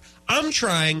worlds here. I'm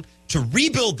trying to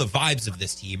rebuild the vibes of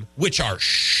this team, which are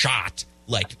shot.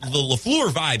 Like, the LaFleur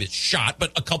vibe is shot,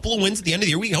 but a couple of wins at the end of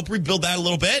the year, we can help rebuild that a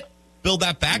little bit, build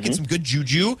that back, and some good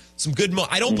juju, some good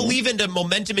I don't believe into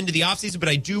momentum into the offseason, but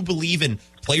I do believe in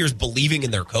players believing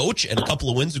in their coach, and a couple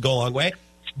of wins would go a long way.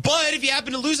 But if you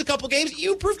happen to lose a couple games,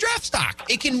 you improve draft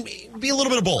stock. It can be a little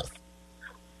bit of both.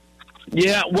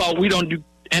 Yeah, well, we don't do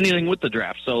anything with the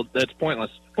draft, so that's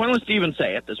pointless. Pointless to even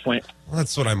say at this point. Well,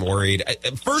 that's what I'm worried.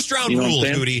 First round rules,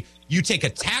 Goody. You take a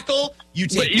tackle.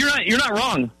 But you're not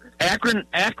wrong.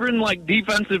 Akron like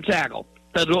defensive tackle.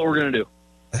 That's what we're gonna do.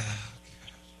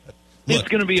 It's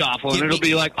going to be awful, and it'll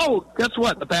be like, oh, guess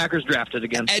what? The Packers drafted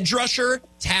again. Edge rusher,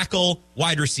 tackle,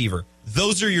 wide receiver.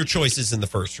 Those are your choices in the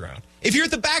first round. If you're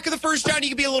at the back of the first round, you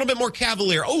can be a little bit more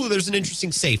cavalier. Oh, there's an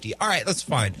interesting safety. All right, that's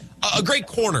fine. A great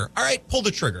corner. All right, pull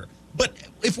the trigger. But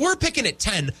if we're picking at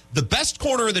 10, the best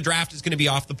corner of the draft is going to be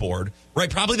off the board, right?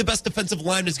 Probably the best defensive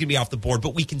lineman is going to be off the board,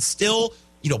 but we can still,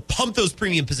 pump those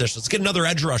premium positions. Let's get another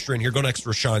edge rusher in here, go next to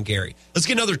Rashawn Gary. Let's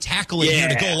get another tackle in here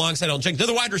to go alongside Elton Jenkins.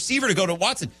 Another wide receiver to go to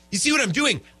Watson. You see what I'm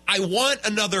doing? I want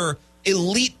another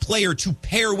elite player to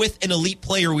pair with an elite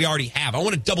player we already have. I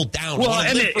want to double down. Well,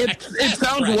 and it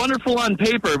sounds wonderful on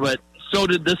paper, but so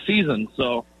did this season.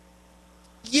 So,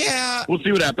 yeah. We'll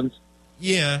see what happens.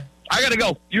 Yeah. I got to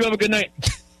go. You have a good night.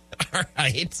 All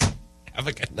right. Have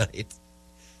a good night.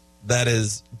 That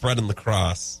is Brett and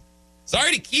Lacrosse.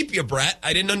 Sorry to keep you, Brett.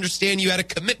 I didn't understand you had a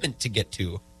commitment to get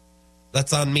to.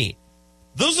 That's on me.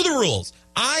 Those are the rules.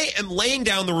 I am laying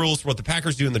down the rules for what the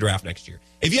Packers do in the draft next year.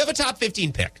 If you have a top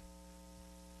 15 pick,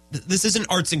 this isn't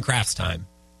arts and crafts time,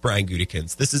 Brian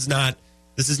Gutekunst. This is not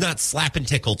slap and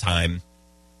tickle time.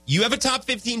 You have a top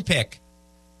 15 pick.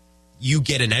 You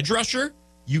get an edge rusher.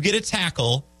 You get a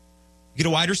tackle. You get a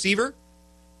wide receiver.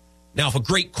 Now, if a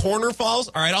great corner falls,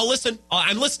 all right, I'll listen.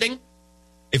 I'm listening.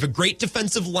 If a great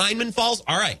defensive lineman falls,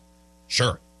 all right,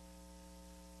 sure.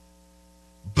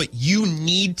 But you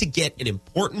need to get an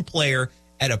important player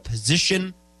at a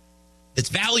position that's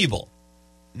valuable.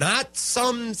 Not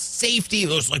some safety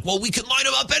that's like, well, we can line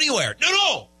him up anywhere.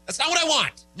 No, that's not what I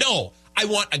want. No, I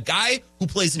want a guy who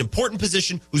plays an important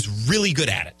position who's really good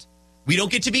at it. We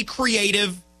don't get to be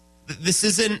creative. This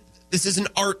isn't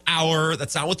art hour.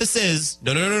 That's not what this is.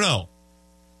 No.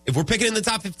 If we're picking in the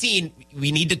top 15,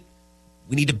 we need a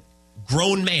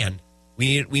grown man.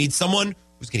 We need someone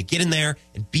who's going to get in there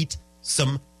and beat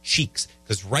some cheeks.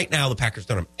 Because right now the Packers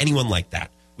don't have anyone like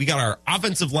that. We got our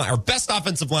best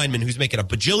offensive lineman who's making $1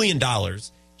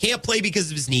 bajillion. Can't play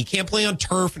because of his knee. Can't play on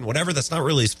turf and whatever. That's not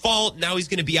really his fault. Now he's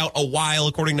going to be out a while,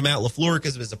 according to Matt LaFleur,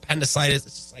 because of his appendicitis.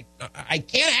 It's just like, I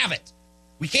can't have it.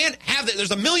 We can't have it.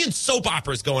 There's a million soap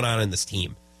operas going on in this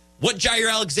team. What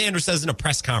Jair Alexander says in a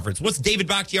press conference. What's David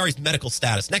Bakhtiari's medical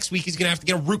status? Next week, he's going to have to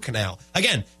get a root canal.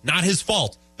 Again, not his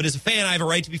fault. But as a fan, I have a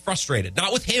right to be frustrated.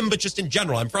 Not with him, but just in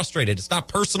general. I'm frustrated. It's not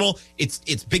personal. It's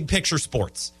big picture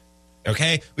sports.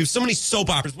 Okay? We have so many soap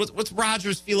operas. What's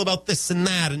Rodgers feel about this and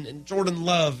that? And Jordan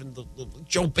Love and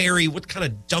Joe Barry. What kind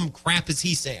of dumb crap is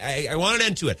he saying? I want an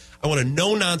end to it. I want a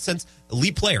no-nonsense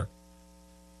elite player.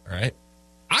 All right?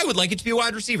 I would like it to be a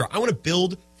wide receiver. I want to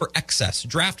build for excess,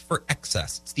 draft for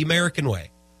excess. It's the American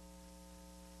way.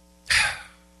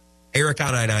 Eric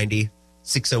on I-90,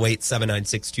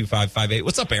 608-796-2558.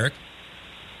 What's up, Eric?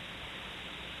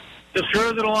 Just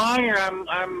cruising along here.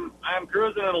 I'm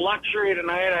cruising in luxury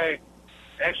tonight. I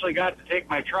actually got to take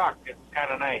my truck. It's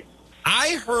kind of nice.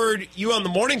 I heard you on the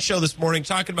morning show this morning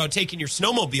talking about taking your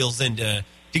snowmobiles in to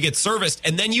get serviced,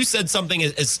 and then you said something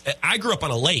as I grew up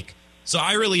on a lake. So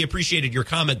I really appreciated your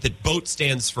comment that BOAT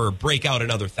stands for break out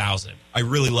another 1,000. I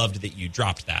really loved that you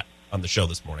dropped that on the show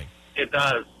this morning. It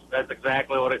does. That's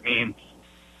exactly what it means.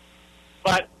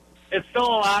 But it's still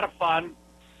a lot of fun.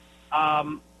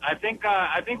 I think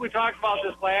we talked about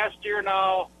this last year.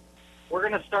 Now we're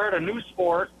going to start a new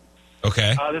sport.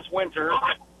 Okay. This winter.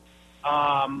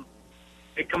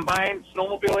 It combines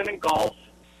snowmobiling and golf.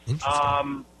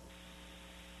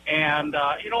 And,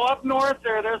 up north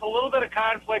there's a little bit of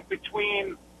conflict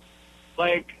between,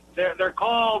 like, they're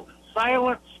called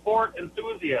silent sport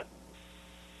enthusiasts.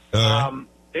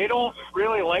 They don't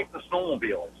really like the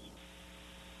snowmobiles.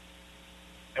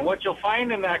 And what you'll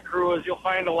find in that crew is you'll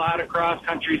find a lot of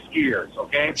cross-country skiers,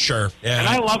 okay? Sure, yeah. And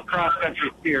I love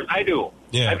cross-country skiers. I do.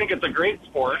 Yeah. I think it's a great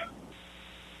sport.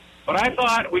 But I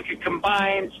thought we could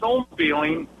combine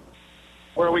snowmobiling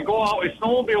where we go out, we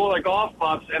snowmobile with our golf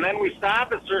clubs, and then we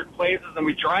stop at certain places and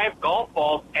we drive golf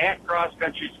balls at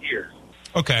cross-country skiers.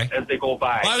 Okay. As they go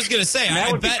by. Well, I was going to say,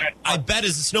 I bet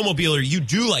as a snowmobiler, you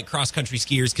do like cross-country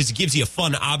skiers because it gives you a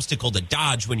fun obstacle to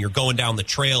dodge when you're going down the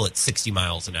trail at 60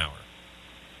 miles an hour.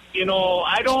 You know,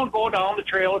 I don't go down the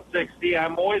trail at 60.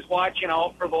 I'm always watching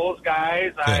out for those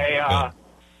guys. Good.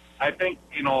 I think,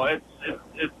 you know, it's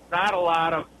not a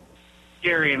lot of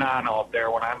carrying on out there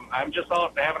when I'm just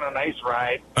out having a nice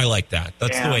ride. I like that.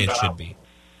 That's the way it should be.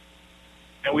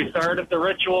 And we started the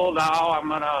ritual now.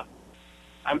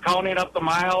 I'm counting up the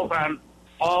miles on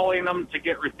hauling them to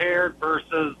get repaired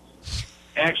versus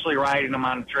actually riding them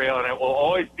on the trail, and it will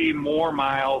always be more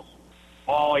miles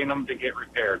hauling them to get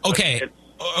repaired. Okay.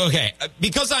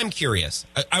 Because I'm curious,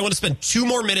 I want to spend 2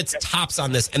 more minutes tops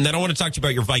on this, and then I want to talk to you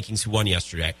about your Vikings who won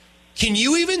yesterday. Can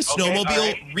you even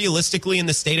snowmobile realistically in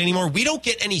the state anymore? We don't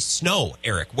get any snow,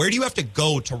 Eric. Where do you have to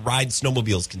go to ride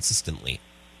snowmobiles consistently?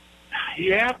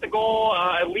 You have to go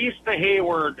at least to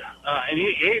Hayward,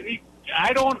 and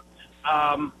I don't,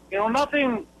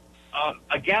 nothing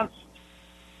against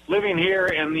living here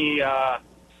in the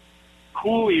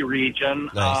Cooley region,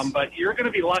 nice. But you're going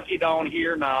to be lucky down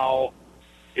here now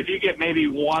if you get maybe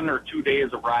 1 or 2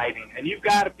 days of riding, and you've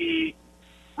got to be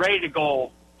ready to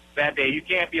go that day. You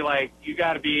can't be like, you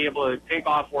got to be able to take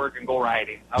off work and go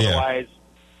riding. Otherwise,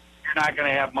 you're not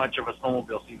going to have much of a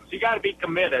snowmobile season. So you got to be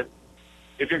committed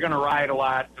if you're going to ride a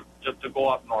lot to go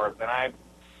up north. And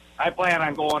I plan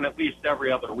on going at least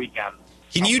every other weekend.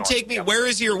 Can you take me? Where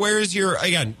is your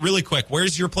again, really quick,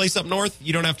 where's your place up north?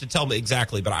 You don't have to tell me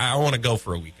exactly, but I want to go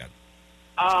for a weekend.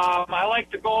 I like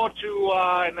to go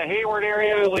to, in the Hayward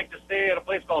area, I like to stay at a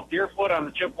place called Deerfoot on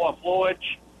the Chippewa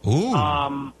Flowage.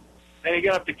 Ooh. Then you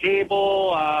get up to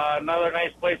Cable. Another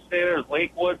nice place to stay there is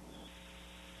Lakewoods,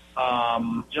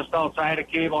 just outside of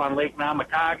Cable on Lake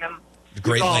Namakagon.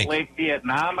 Great we call lake. it Lake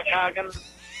Vietnamakagon.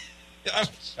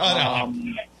 Shut up.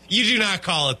 You do not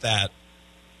call it that.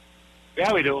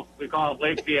 Yeah, we do. We call it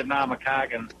Lake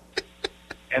Vietnamakagon.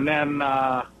 And then,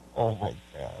 oh my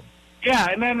God. Yeah,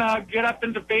 and then get up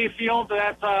into Bayfield.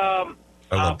 That's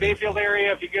Bayfield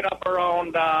area. If you get up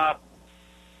around,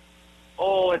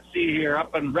 let's see here,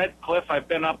 up in Red Cliff. I've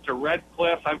been up to Red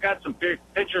Cliff. I've got some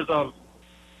pictures of,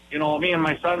 me and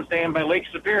my son staying by Lake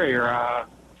Superior,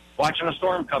 watching a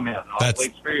storm come in.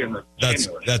 Lake Superior in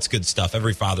January. That's good stuff.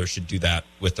 Every father should do that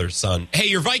with their son. Hey,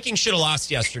 your Vikings should have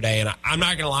lost yesterday, and I'm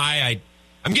not going to lie.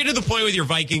 I'm getting to the point with your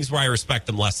Vikings where I respect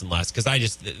them less and less because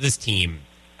this team,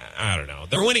 I don't know.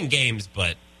 They're winning games,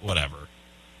 but whatever.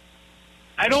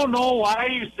 I don't know why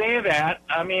you say that.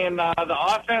 I mean, the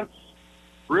offense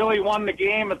really won the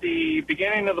game at the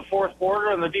beginning of the fourth quarter,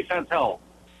 and the defense held.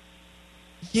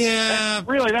 Yeah.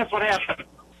 That's what happened.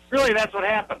 Really, that's what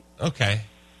happened. Okay.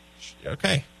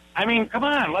 I mean, come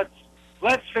on.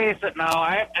 Let's face it now.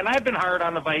 I've been hard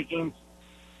on the Vikings,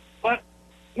 but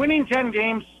winning 10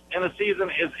 games in a season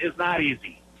is not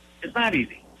easy. It's not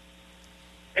easy.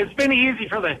 It's been easy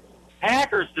for the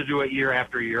Packers to do it year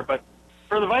after year, but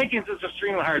for the Vikings, it's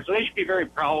extremely hard. So they should be very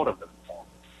proud of themselves.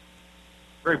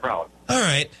 Very proud. All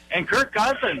right. And Kirk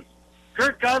Cousins.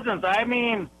 I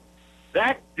mean,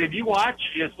 did you watch?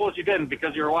 I suppose you didn't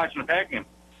because you were watching the Pack game.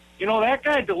 That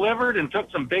guy delivered and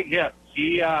took some big hits.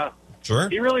 He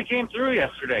really came through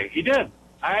yesterday. He did.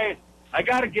 I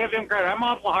got to give him credit. I'm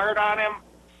awful hard on him,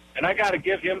 and I got to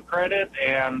give him credit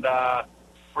and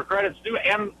for credit's due.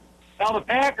 And now the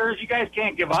Packers, you guys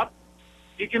can't give up.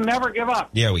 You can never give up.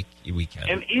 Yeah, we can.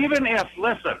 And even if,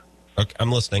 listen. Okay,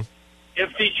 I'm listening. If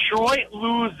Detroit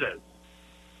loses,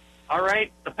 all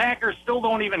right, the Packers still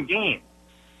don't even gain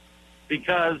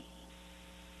because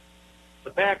the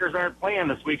Packers aren't playing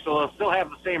this week, so they'll still have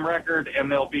the same record,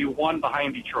 and they'll be 1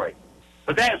 behind Detroit.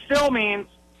 But that still means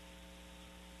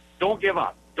don't give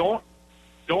up. Don't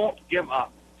give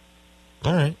up.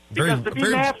 All right. Because to be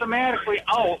mathematically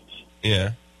out,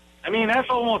 yeah. I mean, that's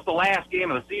almost the last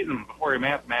game of the season before you're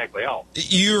mathematically out.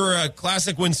 You're a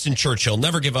classic Winston Churchill.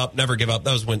 Never give up, never give up.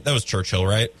 That was Churchill,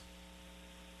 right?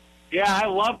 Yeah, I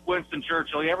love Winston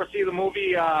Churchill. You ever see the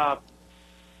movie Our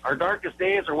Darkest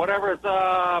Days or whatever? It's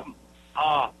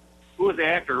who was the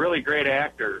actor? Really great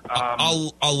actor.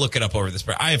 I'll look it up over this.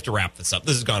 I have to wrap this up.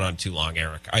 This has gone on too long,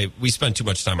 Eric. We spent too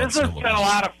much time on snowmobiles. This has been a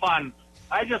lot of fun.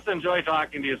 I just enjoy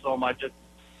talking to you so much.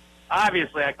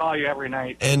 Obviously, I call you every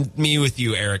night. And me with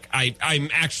you, Eric. I'm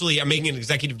making an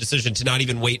executive decision to not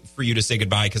even wait for you to say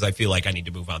goodbye because I feel like I need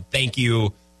to move on. Thank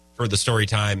you for the story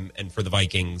time and for the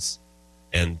Vikings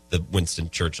and the Winston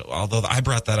Churchill. Although I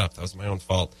brought that up. That was my own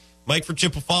fault. Mike from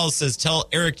Chippewa Falls says, tell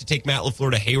Eric to take Matt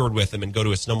LaFleur to Hayward with him and go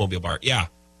to a snowmobile bar. Yeah.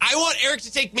 I want Eric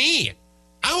to take me.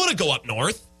 I want to go up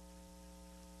north.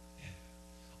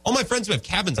 All my friends who have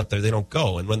cabins up there, they don't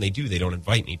go. And when they do, they don't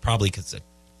invite me, probably because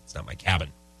it's not my cabin.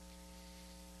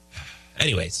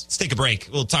 Anyways, let's take a break.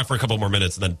 We'll talk for a couple more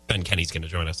minutes, and then Ben Kenny's going to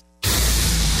join us.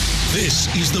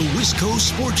 This is the Wisco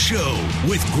Sports Show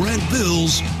with Grant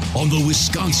Bills on the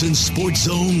Wisconsin Sports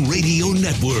Zone Radio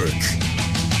Network.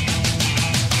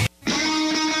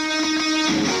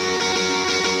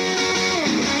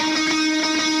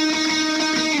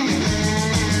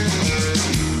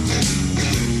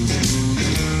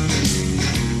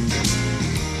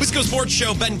 Wisco Sports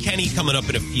Show, Ben Kenny coming up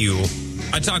in a few.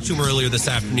 I talked to him earlier this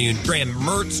afternoon. Graham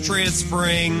Mertz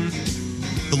transferring,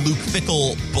 the Luke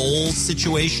Fickell Bowles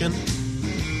situation,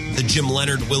 the Jim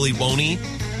Leonard, Willie Woney,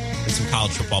 and some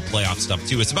college football playoff stuff,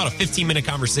 too. It's about a 15-minute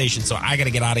conversation, so I got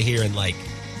to get out of here in like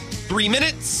 3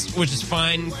 minutes, which is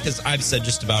fine because I've said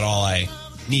just about all I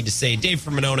need to say. Dave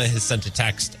from Monona has sent a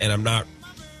text, and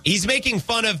he's making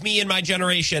fun of me and my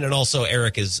generation, and also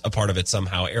Eric is a part of it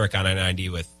somehow. Eric on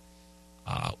I-90 with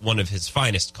one of his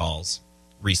finest calls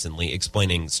recently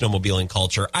explaining snowmobiling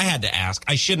culture. I had to ask.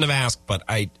 I shouldn't have asked, but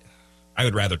I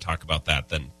would rather talk about that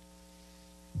than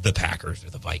the Packers or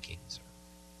the Vikings or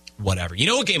whatever. You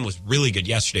know what game was really good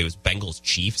yesterday was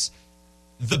Bengals-Chiefs.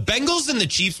 The Bengals and the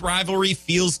Chiefs rivalry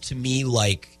feels to me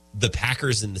like the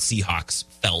Packers and the Seahawks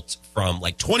felt from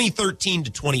like 2013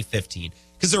 to 2015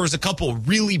 because there was a couple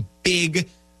really big,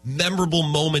 memorable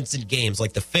moments in games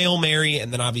like the Fail Mary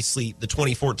and then obviously the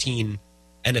 2014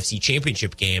 NFC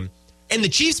Championship game. And the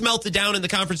Chiefs melted down in the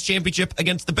conference championship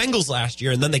against the Bengals last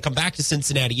year, and then they come back to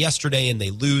Cincinnati yesterday and they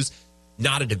lose.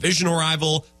 Not a divisional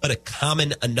rival, but a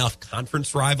common enough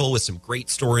conference rival with some great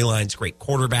storylines, great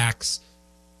quarterbacks.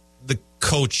 The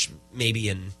coach maybe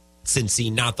in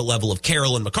Cincy, not the level of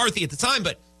Carroll and McCarthy at the time,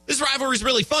 but this rivalry is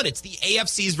really fun. It's the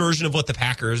AFC's version of what the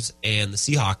Packers and the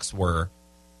Seahawks were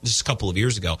just a couple of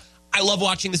years ago. I love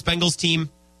watching this Bengals team.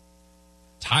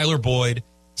 Tyler Boyd,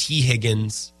 T.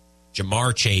 Higgins,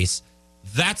 Jamar Chase.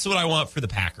 That's what I want for the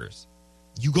Packers.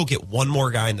 You go get one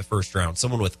more guy in the first round,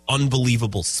 someone with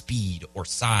unbelievable speed or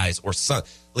size or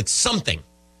like something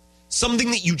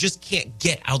that you just can't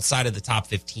get outside of the top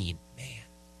 15. Man,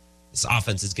 this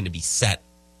offense is going to be set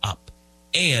up.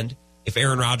 And if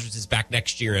Aaron Rodgers is back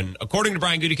next year, and according to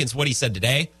Brian Gutekunst, what he said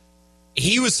today,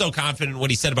 he was so confident in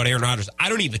what he said about Aaron Rodgers. I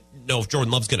don't even know if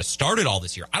Jordan Love's going to start it all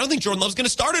this year. I don't think Jordan Love's going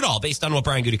to start it all based on what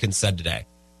Brian Gutekunst said today.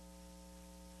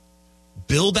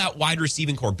 Build that wide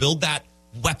receiving core. Build that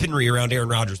weaponry around Aaron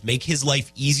Rodgers. Make his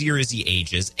life easier as he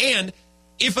ages. And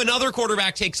if another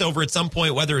quarterback takes over at some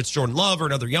point, whether it's Jordan Love or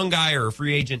another young guy or a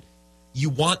free agent, you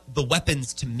want the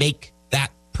weapons to make that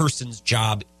person's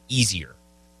job easier.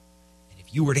 And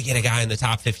if you were to get a guy in the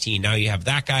top 15, now you have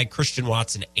that guy, Christian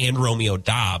Watson, and Romeo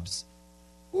Doubs.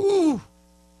 Ooh,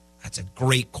 that's a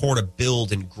great core to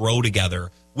build and grow together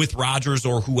with Rodgers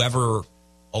or whoever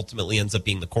ultimately ends up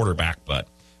being the quarterback. But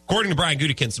according to Brian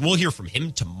Gutekunst, we'll hear from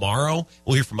him tomorrow.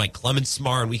 We'll hear from Mike Clemens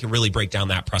tomorrow, and we can really break down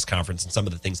that press conference and some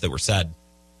of the things that were said.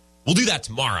 We'll do that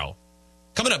tomorrow.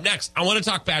 Coming up next, I want to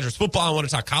talk Badgers football. I want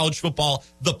to talk college football.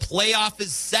 The playoff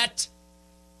is set.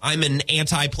 I'm an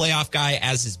anti-playoff guy,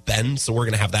 as is Ben, so we're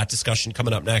going to have that discussion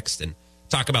coming up next and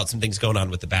talk about some things going on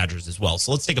with the Badgers as well.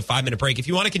 So let's take a 5-minute break. If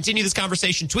you want to continue this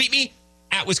conversation, tweet me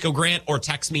at Wisco Grant or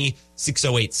text me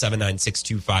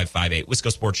 608-796-2558.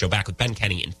 Wisco Sports Show back with Ben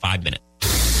Kenny in 5 minutes.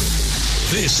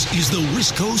 This is the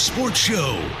Wisco Sports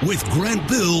Show with Grant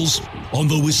Bills on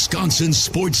the Wisconsin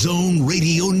Sports Zone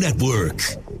Radio Network.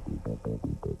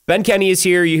 Ben Kenny is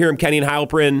here. You hear him, Kenny and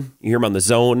Heilprin. You hear him on the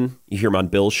Zone. You hear him on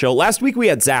Bill's show. Last week we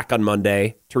had Zach on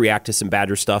Monday to react to some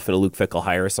Badger stuff and a Luke Fickell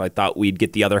hire, so I thought we'd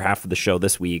get the other half of the show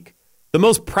this week. The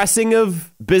most pressing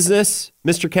of business,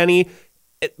 Mr. Kenny,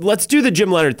 let's do the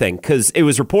Jim Leonard thing, because it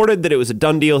was reported that it was a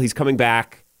done deal. He's coming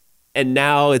back, and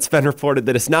now it's been reported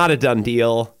that it's not a done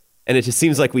deal. And it just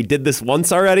seems like we did this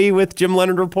once already with Jim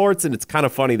Leonard reports, and it's kind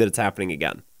of funny that it's happening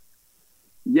again.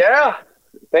 Yeah.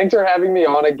 Thanks for having me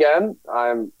on again.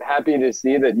 I'm happy to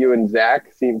see that you and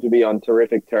Zach seem to be on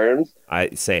terrific terms.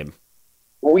 Same.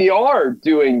 We are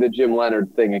doing the Jim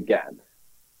Leonard thing again.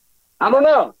 I don't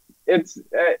know. It's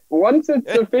once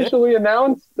it's officially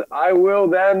announced, I will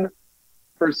then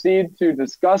proceed to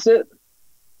discuss it.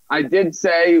 I did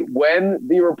say when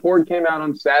the report came out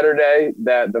on Saturday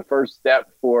that the first step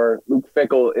for Luke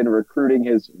Fickell in recruiting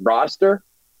his roster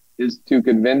is to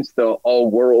convince the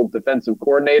all-world defensive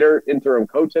coordinator, interim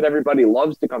coach that everybody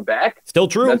loves to come back. Still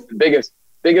true. That's the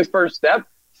biggest first step.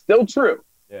 Still true.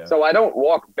 Yeah. So I don't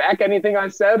walk back anything I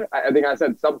said. I think I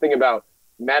said something about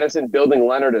Madison building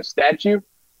Leonard a statue,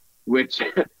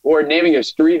 or naming a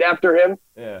street after him,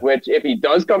 which if he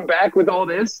does come back with all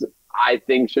this, I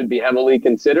think should be heavily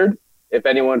considered if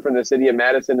anyone from the city of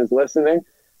Madison is listening.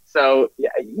 So,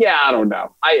 yeah, I don't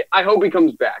know. I hope he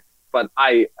comes back, but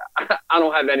I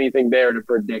don't have anything there to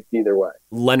predict either way.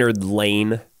 Leonard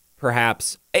Lane,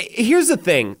 perhaps. Here's the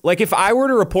thing. Like, if I were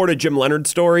to report a Jim Leonard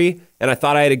story and I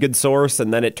thought I had a good source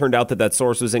and then it turned out that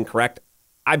source was incorrect,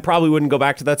 I probably wouldn't go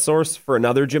back to that source for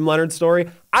another Jim Leonard story.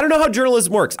 I don't know how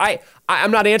journalism works.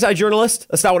 I'm not anti-journalist.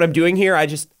 That's not what I'm doing here. I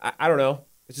don't know.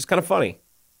 It's just kind of funny.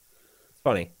 It's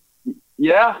funny.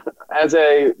 Yeah, as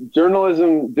a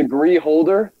journalism degree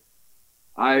holder,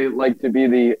 I like to be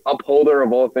the upholder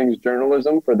of all things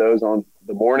journalism for those on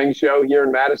the morning show here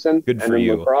in Madison Good for and in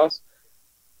you. La Crosse.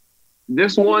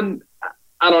 This one,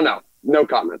 I don't know. No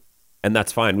comment. And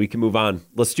that's fine. We can move on.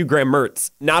 Let's do Graham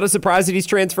Mertz. Not a surprise that he's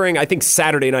transferring. I think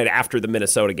Saturday night after the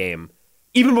Minnesota game,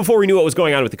 even before we knew what was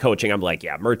going on with the coaching, I'm like,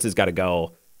 yeah, Mertz has got to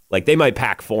go. Like, they might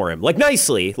pack for him. Like,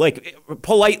 nicely, like,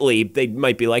 politely, they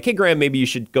might be like, hey, Graham, maybe you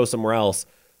should go somewhere else.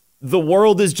 The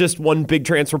world is just one big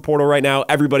transfer portal right now.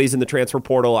 Everybody's in the transfer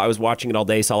portal. I was watching it all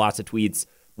day, saw lots of tweets.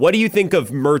 What do you think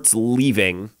of Mertz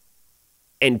leaving?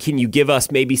 And can you give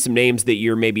us maybe some names that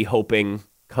you're maybe hoping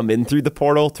come in through the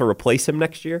portal to replace him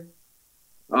next year?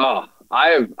 Oh,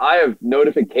 I have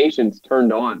notifications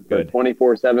turned on for the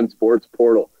 24/7 Sports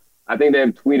portal. I think they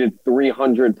have tweeted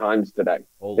 300 times today.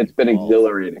 It's been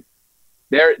exhilarating.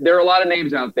 There are a lot of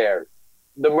names out there.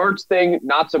 The Mertz thing,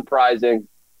 not surprising.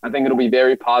 I think it'll be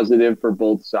very positive for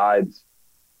both sides.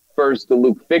 First, the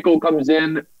Luke Fickell comes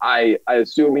in. I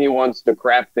assume he wants to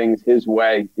craft things his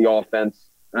way, the offense.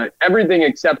 Everything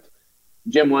except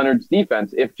Jim Leonard's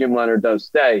defense, if Jim Leonard does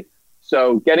stay.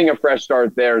 So getting a fresh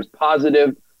start there is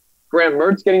positive. Graham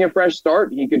Mertz getting a fresh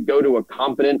start. He could go to a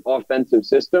competent offensive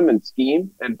system and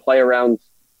scheme and play around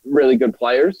really good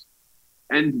players.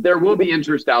 And there will be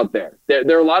interest out there.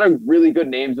 There are a lot of really good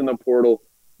names in the portal.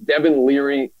 Devin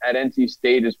Leary at NC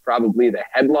State is probably the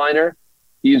headliner.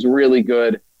 He's really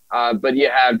good. But you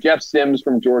have Jeff Sims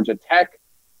from Georgia Tech,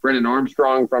 Brennan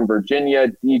Armstrong from Virginia,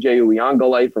 DJ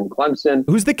Uyunglele from Clemson.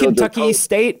 Who's the Kentucky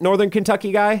State, Northern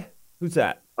Kentucky guy? Who's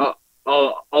that?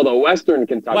 The Western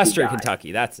Kentucky Western guy,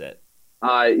 Kentucky, that's it.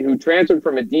 Who transferred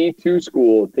from a D2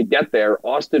 school to get there.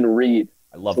 Austin Reed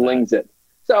slings it.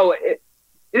 So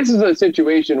this is a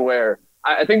situation where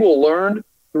I think we'll learn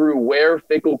through where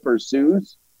Fickell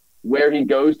pursues, where he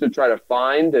goes to try to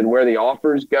find and where the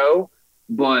offers go.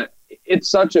 But it's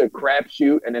such a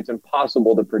crapshoot and it's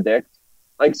impossible to predict.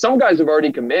 Like, some guys have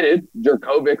already committed.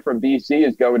 Jurkovec from BC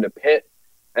is going to Pitt,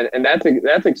 and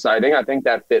that's exciting. I think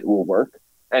that fit will work.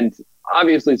 And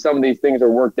obviously some of these things are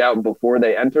worked out before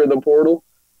they enter the portal.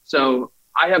 So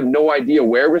I have no idea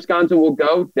where Wisconsin will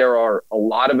go. There are a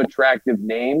lot of attractive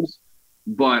names,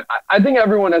 but I think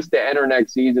everyone has to enter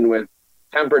next season with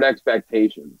tempered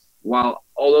expectations.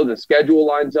 Although the schedule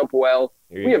lines up well,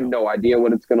 we have no idea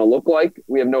what it's going to look like.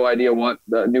 We have no idea what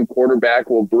the new quarterback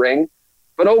will bring.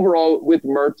 But overall, with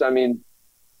Mertz, I mean,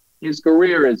 his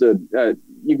career is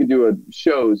you could do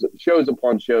shows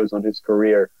upon shows on his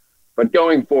career. But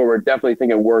going forward, definitely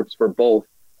think it works for both.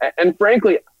 And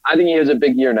frankly, I think he has a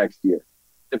big year next year.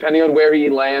 Depending on where he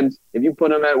lands, if you put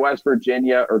him at West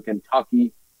Virginia or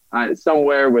Kentucky,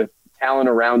 somewhere with talent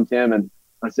around him and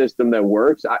a system that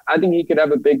works, I think he could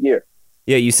have a big year.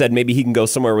 Yeah, you said maybe he can go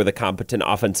somewhere with a competent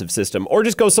offensive system or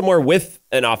just go somewhere with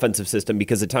an offensive system,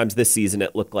 because at times this season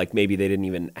it looked like maybe they didn't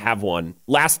even have one.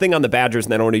 Last thing on the Badgers,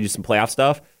 and then I want to do some playoff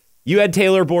stuff. You had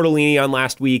Taylor Bortolini on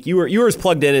last week. You were as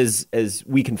plugged in as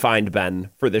we can find, Ben,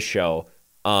 for this show.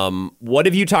 What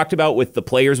have you talked about with the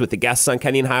players, with the guests on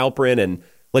Kenny and Heilprin? And,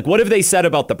 like, what have they said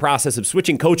about the process of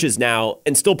switching coaches now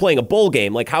and still playing a bowl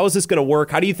game? Like, how is this going to work?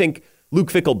 How do you think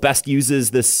Luke Fickell best uses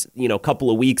this,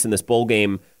 couple of weeks in this bowl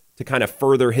game to kind of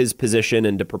further his position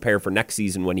and to prepare for next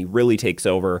season when he really takes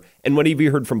over? And what have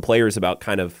you heard from players about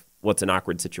kind of what's an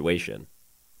awkward situation?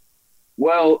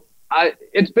 Well,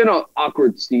 it's been an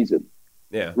awkward season.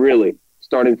 Yeah. Really.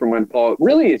 Starting in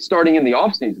the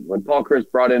offseason when Paul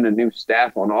Chryst brought in a new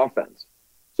staff on offense.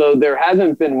 So there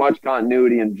hasn't been much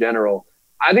continuity in general.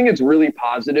 I think it's really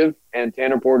positive, and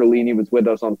Tanner Bortolini was with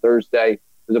us on Thursday.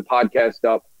 There's a podcast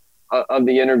up of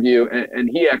the interview, and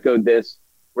he echoed this,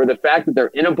 where the fact that they're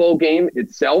in a bowl game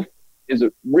itself is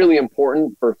really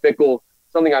important for Fickell.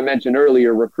 Something I mentioned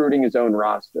earlier, recruiting his own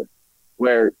roster,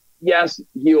 where yes,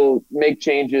 he'll make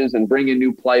changes and bring in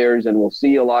new players, and we'll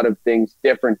see a lot of things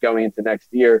different going into next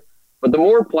year. But the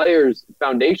more players,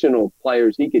 foundational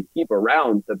players he could keep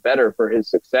around, the better for his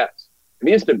success. If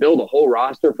he has to build a whole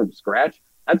roster from scratch,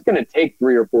 that's going to take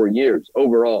 3 or 4 years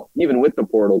overall, even with the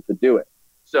portal, to do it.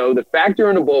 So the fact you're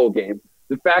in a bowl game,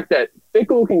 the fact that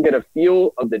Fickell can get a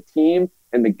feel of the team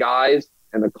and the guys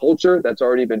and the culture that's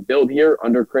already been built here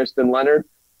under Chryst and Leonard,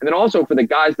 and then also for the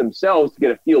guys themselves to get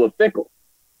a feel of Fickell.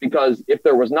 because if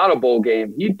there was not a bowl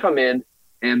game, he'd come in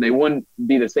and they wouldn't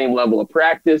be the same level of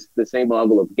practice, the same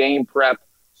level of game prep.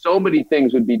 So many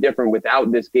things would be different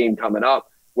without this game coming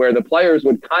up, where the players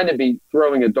would kind of be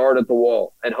throwing a dart at the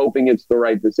wall and hoping it's the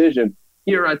right decision.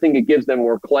 Here, I think it gives them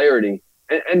more clarity.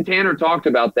 And Tanner talked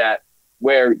about that,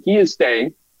 where he is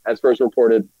staying, as first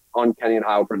reported on Kenny and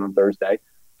Heilprin on Thursday.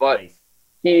 But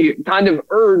he kind of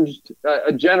urged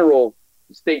a general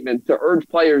statement to urge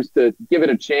players to give it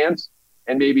a chance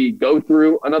and maybe go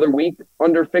through another week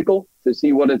under Fickell to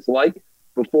see what it's like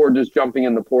before just jumping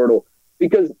in the portal.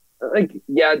 Because,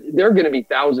 there are going to be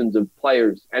thousands of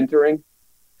players entering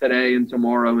today and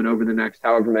tomorrow and over the next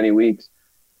however many weeks.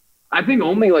 I think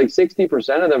only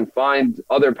 60% of them find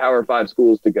other Power 5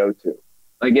 schools to go to.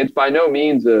 It's by no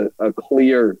means a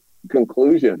clear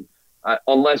conclusion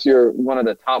unless you're one of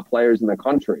the top players in the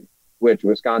country, which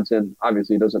Wisconsin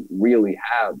obviously doesn't really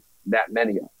have that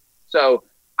many of. So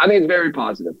I think it's very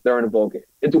positive. They're in a bowl game.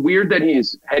 It's weird that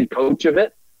he's head coach of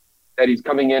it, that he's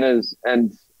coming in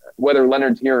and whether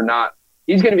Leonard's here or not,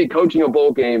 he's going to be coaching a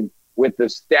bowl game with the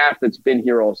staff that's been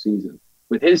here all season.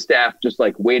 With his staff just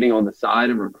waiting on the side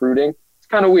and recruiting. It's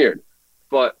kind of weird.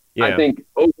 But yeah. I think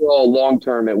overall,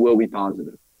 long-term, it will be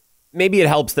positive. Maybe it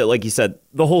helps that, like you said,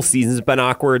 the whole season's been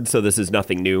awkward, so this is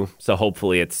nothing new. So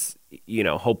hopefully it's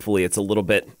a little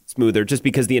bit smoother just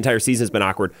because the entire season has been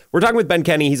awkward. We're talking with Ben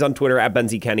Kenny. He's on Twitter at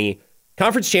BenZKenny.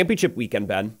 Conference championship weekend,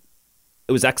 Ben.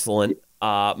 It was excellent.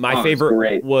 My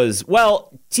favorite was,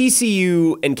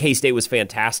 TCU and K-State was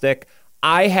fantastic.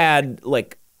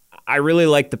 I really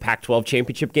like the Pac-12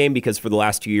 championship game because for the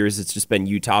last 2 years, it's just been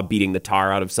Utah beating the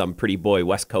tar out of some pretty boy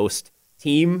West Coast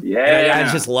team. Yeah. And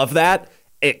I just love that.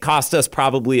 It cost us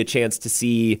probably a chance to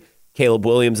see Caleb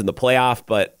Williams in the playoff,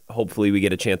 but hopefully we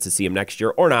get a chance to see him next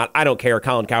year or not. I don't care.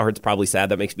 Colin Cowherd's probably sad.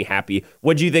 That makes me happy.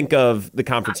 What do you think of the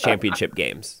conference championship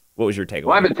games? What was your takeaway?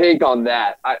 Well, I have a take on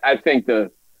that. I think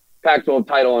the Pac-12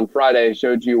 title on Friday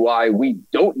showed you why we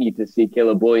don't need to see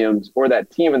Caleb Williams or that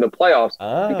team in the playoffs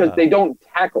because they don't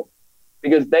tackle,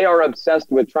 because they are obsessed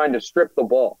with trying to strip the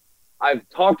ball. I've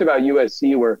talked about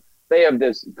USC where they have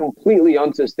this completely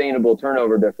unsustainable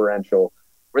turnover differential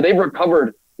where they've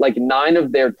recovered 9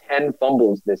 of their 10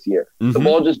 fumbles this year. Mm-hmm. The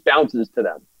ball just bounces to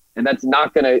them, and that's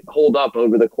not going to hold up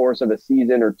over the course of a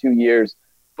season or 2 years.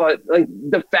 But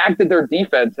the fact that their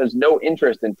defense has no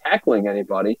interest in tackling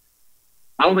anybody,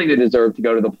 I don't think they deserve to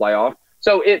go to the playoff.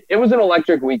 So it was an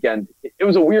electric weekend. It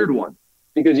was a weird one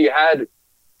because you had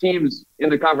teams in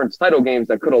the conference title games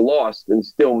that could have lost and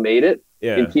still made it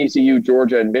in TCU,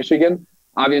 Georgia, and Michigan.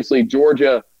 Obviously,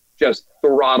 Georgia just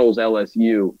throttles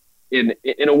LSU in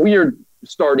a weird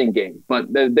starting game, but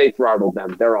they throttled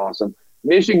them. They're awesome.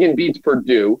 Michigan beats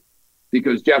Purdue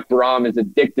because Jeff Brom is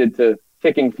addicted to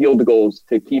kicking field goals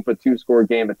to keep a two-score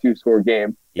game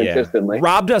consistently.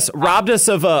 Robbed us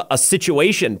of a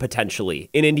situation potentially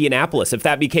in Indianapolis if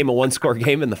that became a one-score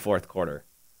game in the fourth quarter.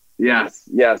 Yes.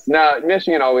 Now,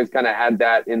 Michigan always kind of had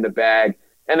that in the bag.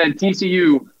 And then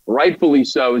TCU, rightfully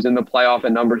so, is in the playoff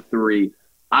at number 3.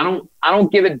 I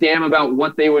don't give a damn about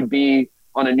what they would be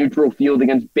on a neutral field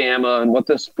against Bama and what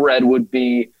the spread would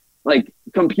be.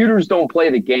 Computers don't play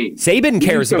the game. Saban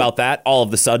cares about that all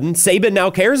of a sudden. Saban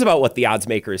now cares about what the odds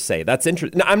makers say. That's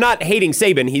interesting. I'm not hating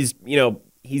Saban. He's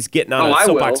getting on a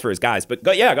soapbox for his guys. But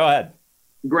go ahead.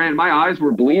 Grant, my eyes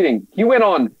were bleeding. He went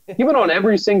on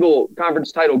every single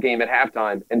conference title game at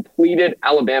halftime and pleaded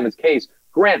Alabama's case.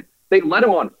 Grant, they let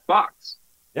him on Fox.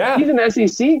 Yeah. He's an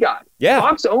SEC guy. Yeah.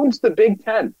 Fox owns the Big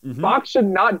Ten. Mm-hmm. Fox should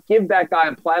not give that guy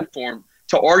a platform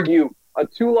to argue a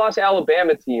 2-loss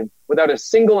Alabama team without a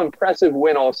single impressive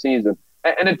win all season,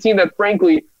 and a team that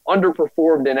frankly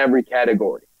underperformed in every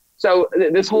category. So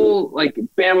this whole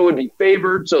Bama would be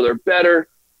favored, so they're better.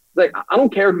 I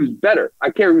don't care who's better. I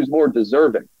care who's more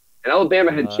deserving. And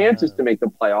Alabama had chances to make the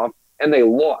playoff, and they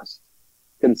lost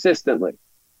consistently.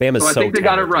 Bama's I think they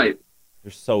got it right.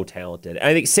 They're so talented.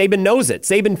 I think Saban knows it.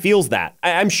 Saban feels that.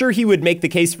 I'm sure he would make the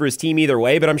case for his team either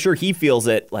way, but I'm sure he feels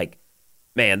it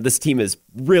man, this team is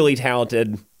really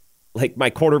talented. My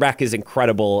quarterback is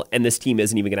incredible, and this team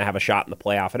isn't even going to have a shot in the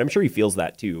playoff. And I'm sure he feels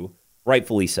that too,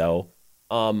 rightfully so.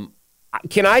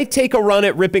 Can I take a run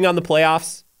at ripping on the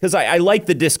playoffs? Because I like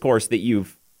the discourse that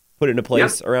you've put into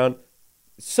place around.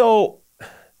 So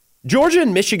Georgia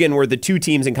and Michigan were the 2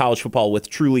 teams in college football with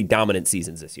truly dominant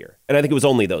seasons this year. And I think it was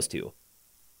only those 2.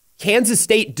 Kansas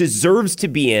State deserves to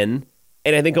be in,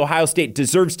 and I think Ohio State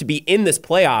deserves to be in this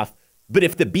playoff. But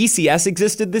if the BCS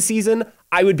existed this season,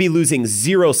 I would be losing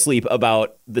zero sleep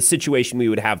about the situation we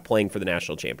would have playing for the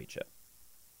national championship.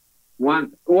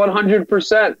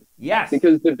 100%. Yes.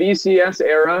 Because the BCS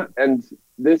era, and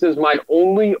this is my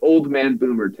only old man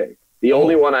boomer take, The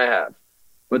only one I have.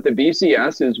 But the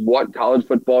BCS is what college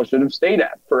football should have stayed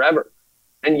at forever.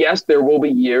 And yes, there will be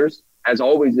years, as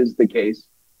always is the case,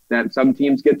 that some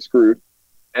teams get screwed.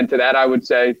 And to that, I would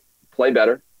say play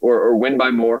better or win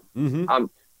by more. Mm-hmm.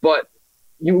 But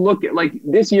you look at, like,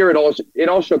 this year, it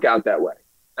all shook out that way.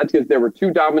 That's because there were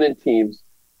two dominant teams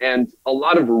and a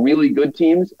lot of really good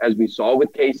teams, as we saw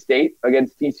with K-State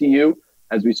against TCU,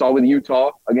 as we saw with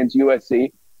Utah against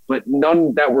USC, but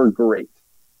none that were great.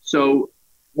 So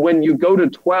when you go to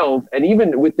 12, and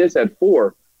even with this at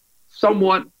 4,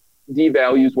 somewhat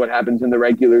devalues what happens in the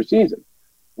regular season,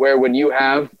 where when you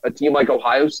have a team like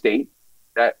Ohio State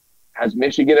that has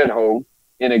Michigan at home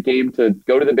in a game to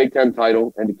go to the Big Ten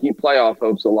title and to keep playoff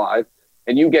hopes alive,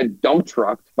 and you get dump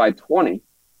trucked by 20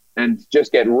 and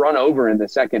just get run over in the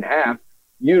second half,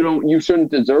 you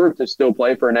shouldn't deserve to still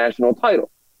play for a national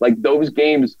title. Like, those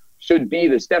games should be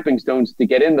the stepping stones to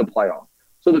get in the playoff.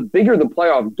 So the bigger the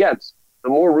playoff gets, the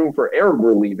more room for error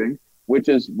we're leaving, which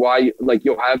is why, like,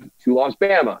 you'll have 2-loss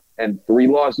Bama and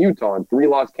 3-loss Utah and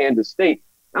 3-loss Kansas State.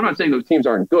 I'm not saying those teams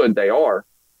aren't good. They are.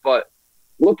 But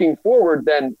looking forward,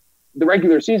 then the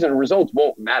regular season results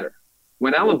won't matter.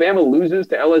 When Alabama loses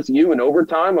to LSU in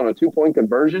overtime on a 2-point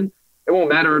conversion, it won't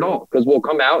matter at all because we'll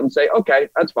come out and say, okay,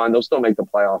 that's fine. They'll still make the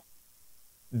playoff.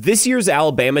 This year's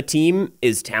Alabama team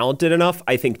is talented enough,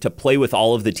 I think, to play with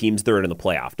all of the teams that are in the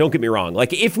playoff. Don't get me wrong.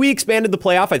 Like, if we expanded the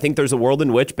playoff, I think there's a world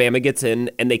in which Bama gets in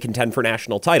and they contend for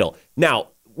national title. Now,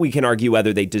 we can argue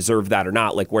whether they deserve that or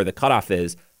not, like where the cutoff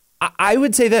is. I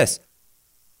would say this.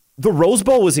 The Rose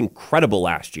Bowl was incredible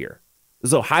last year. It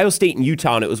was Ohio State and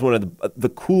Utah, and it was one of the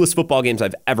coolest football games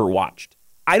I've ever watched.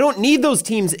 I don't need those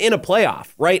teams in a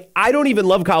playoff, right? I don't even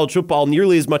love college football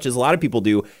nearly as much as a lot of people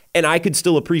do, and I could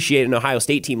still appreciate an Ohio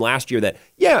State team last year that,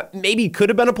 yeah, maybe could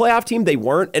have been a playoff team. They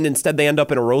weren't, and instead they end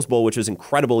up in a Rose Bowl, which was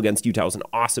incredible against Utah. It was an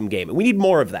awesome game, and we need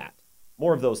more of that,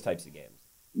 more of those types of games.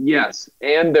 Yes,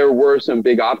 and there were some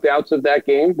big opt-outs of that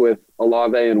game with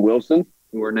Olave and Wilson,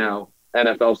 who are now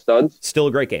NFL studs. Still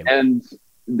a great game. And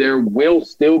there will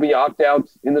still be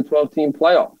opt-outs in the 12-team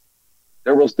playoff.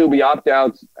 There will still be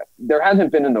opt-outs. There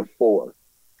hasn't been in the 4,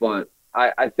 but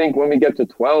I think when we get to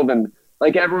 12, and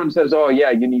like everyone says, oh,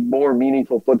 yeah, you need more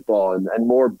meaningful football and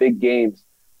more big games.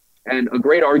 And a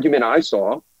great argument I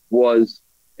saw was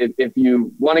if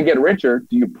you want to get richer,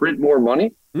 do you print more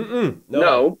money?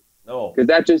 No. Because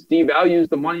that just devalues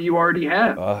the money you already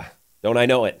have. Don't I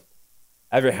know it?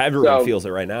 Everyone feels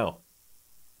it right now.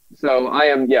 So I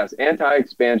am, yes,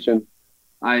 anti-expansion.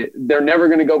 They're never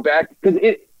going to go back because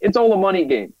it's all a money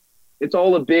game. It's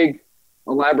all a big,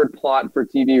 elaborate plot for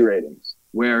TV ratings,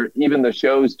 where even the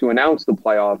shows to announce the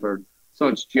playoff are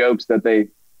such jokes that they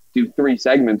do 3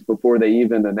 segments before they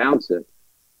even announce it.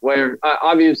 Where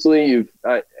obviously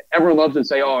everyone loves to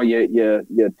say, oh,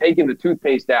 you're taking the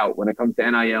toothpaste out when it comes to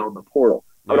NIL and the portal.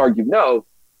 I would argue, no,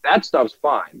 that stuff's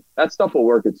fine. That stuff will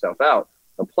work itself out.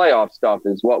 The playoff stuff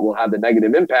is what will have the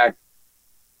negative impact.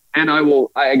 And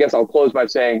I guess I'll close by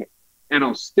saying, and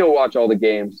I'll still watch all the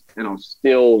games, and I'll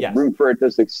still root for it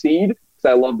to succeed because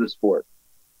I love the sport.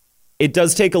 It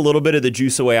does take a little bit of the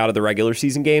juice away out of the regular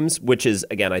season games, which is,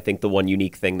 again, I think the one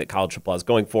unique thing that college football is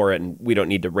going for, and we don't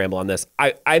need to ramble on this.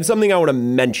 I have something I want to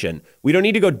mention. We don't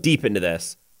need to go deep into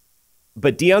this,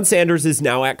 but Deion Sanders is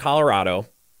now at Colorado,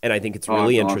 and I think it's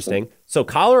really interesting. Awesome. So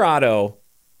Colorado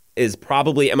is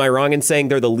probably, am I wrong in saying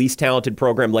they're the least talented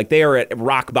program? Like, they are at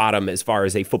rock bottom as far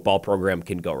as a football program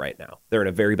can go right now. They're in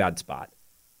a very bad spot.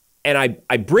 And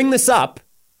I bring this up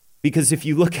because if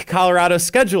you look at Colorado's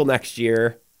schedule next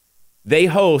year, they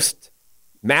host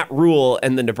Matt Rule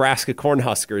and the Nebraska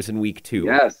Cornhuskers in week 2.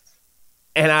 Yes.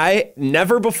 And I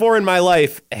never before in my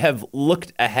life have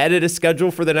looked ahead at a schedule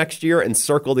for the next year and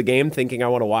circled a game thinking I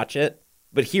want to watch it.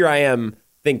 But here I am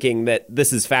thinking that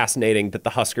this is fascinating that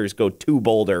the Huskers go to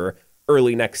Boulder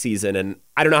early next season. And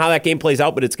I don't know how that game plays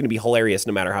out, but it's going to be hilarious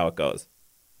no matter how it goes.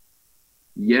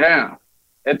 Yeah,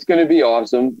 it's going to be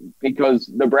awesome because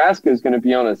Nebraska is going to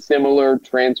be on a similar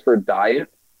transfer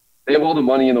diet. They have all the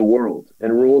money in the world,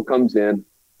 and Rule comes in.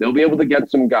 They'll be able to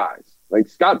get some guys. Like,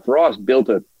 Scott Frost built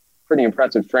a pretty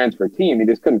impressive transfer team. He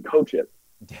just couldn't coach it.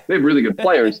 They have really good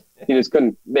players. He just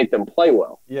couldn't make them play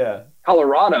well. Yeah.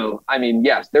 Colorado, I mean,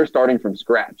 yes, they're starting from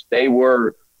scratch. They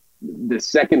were the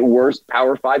second worst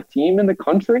Power 5 team in the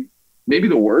country. Maybe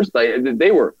the worst.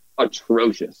 They were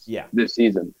atrocious this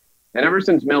season. And ever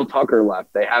since Mel Tucker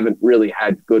left, they haven't really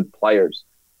had good players.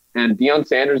 And Deion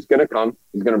Sanders is going to come.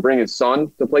 He's going to bring his son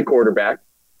to play quarterback.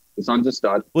 His son's a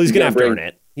stud. Well, he's going to have to earn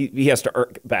it. He has to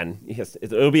earn, Ben.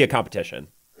 It'll be a competition.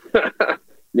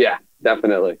 Yeah,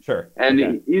 definitely. Sure.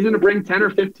 And he's going to bring 10 or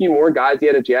 15 more guys he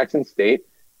had at Jackson State.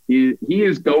 He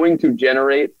is going to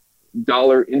generate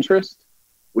dollar interest,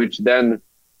 which then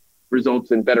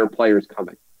results in better players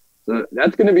coming. So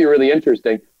that's going to be really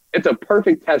interesting. It's a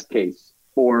perfect test case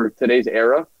for today's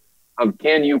era of,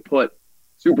 can you put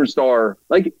superstar,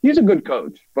 like, he's a good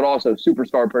coach, but also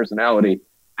superstar personality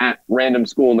at random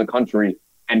school in the country,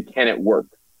 and can it work?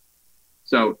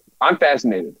 So I'm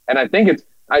fascinated. And I think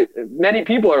many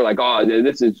people are like, oh,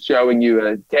 this is showing you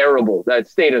a terrible, that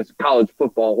state of college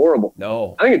football, horrible.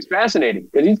 No. I think it's fascinating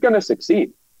because he's going to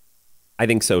succeed. I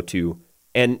think so too.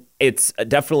 And it's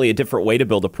definitely a different way to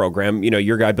build a program. You know,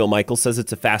 your guy Bill Michaels says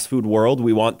it's a fast food world.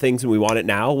 We want things and we want it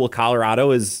now. Well,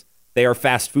 Colorado they are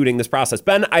fast fooding this process.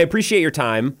 Ben, I appreciate your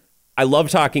time. I love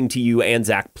talking to you and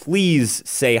Zach. Please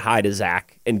say hi to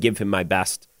Zach and give him my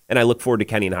best. And I look forward to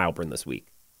Kenny and Heilprin this week.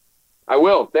 I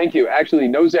will. Thank you. Actually,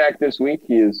 no Zach this week.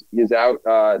 He is out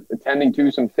attending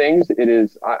to some things.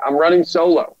 I'm running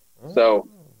solo. So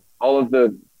all of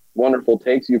the wonderful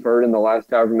takes you've heard in the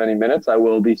last however many minutes, I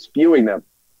will be spewing them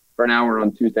for an hour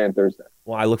on Tuesday and Thursday.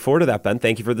 Well, I look forward to that, Ben.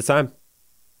 Thank you for the time.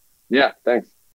 Yeah, thanks.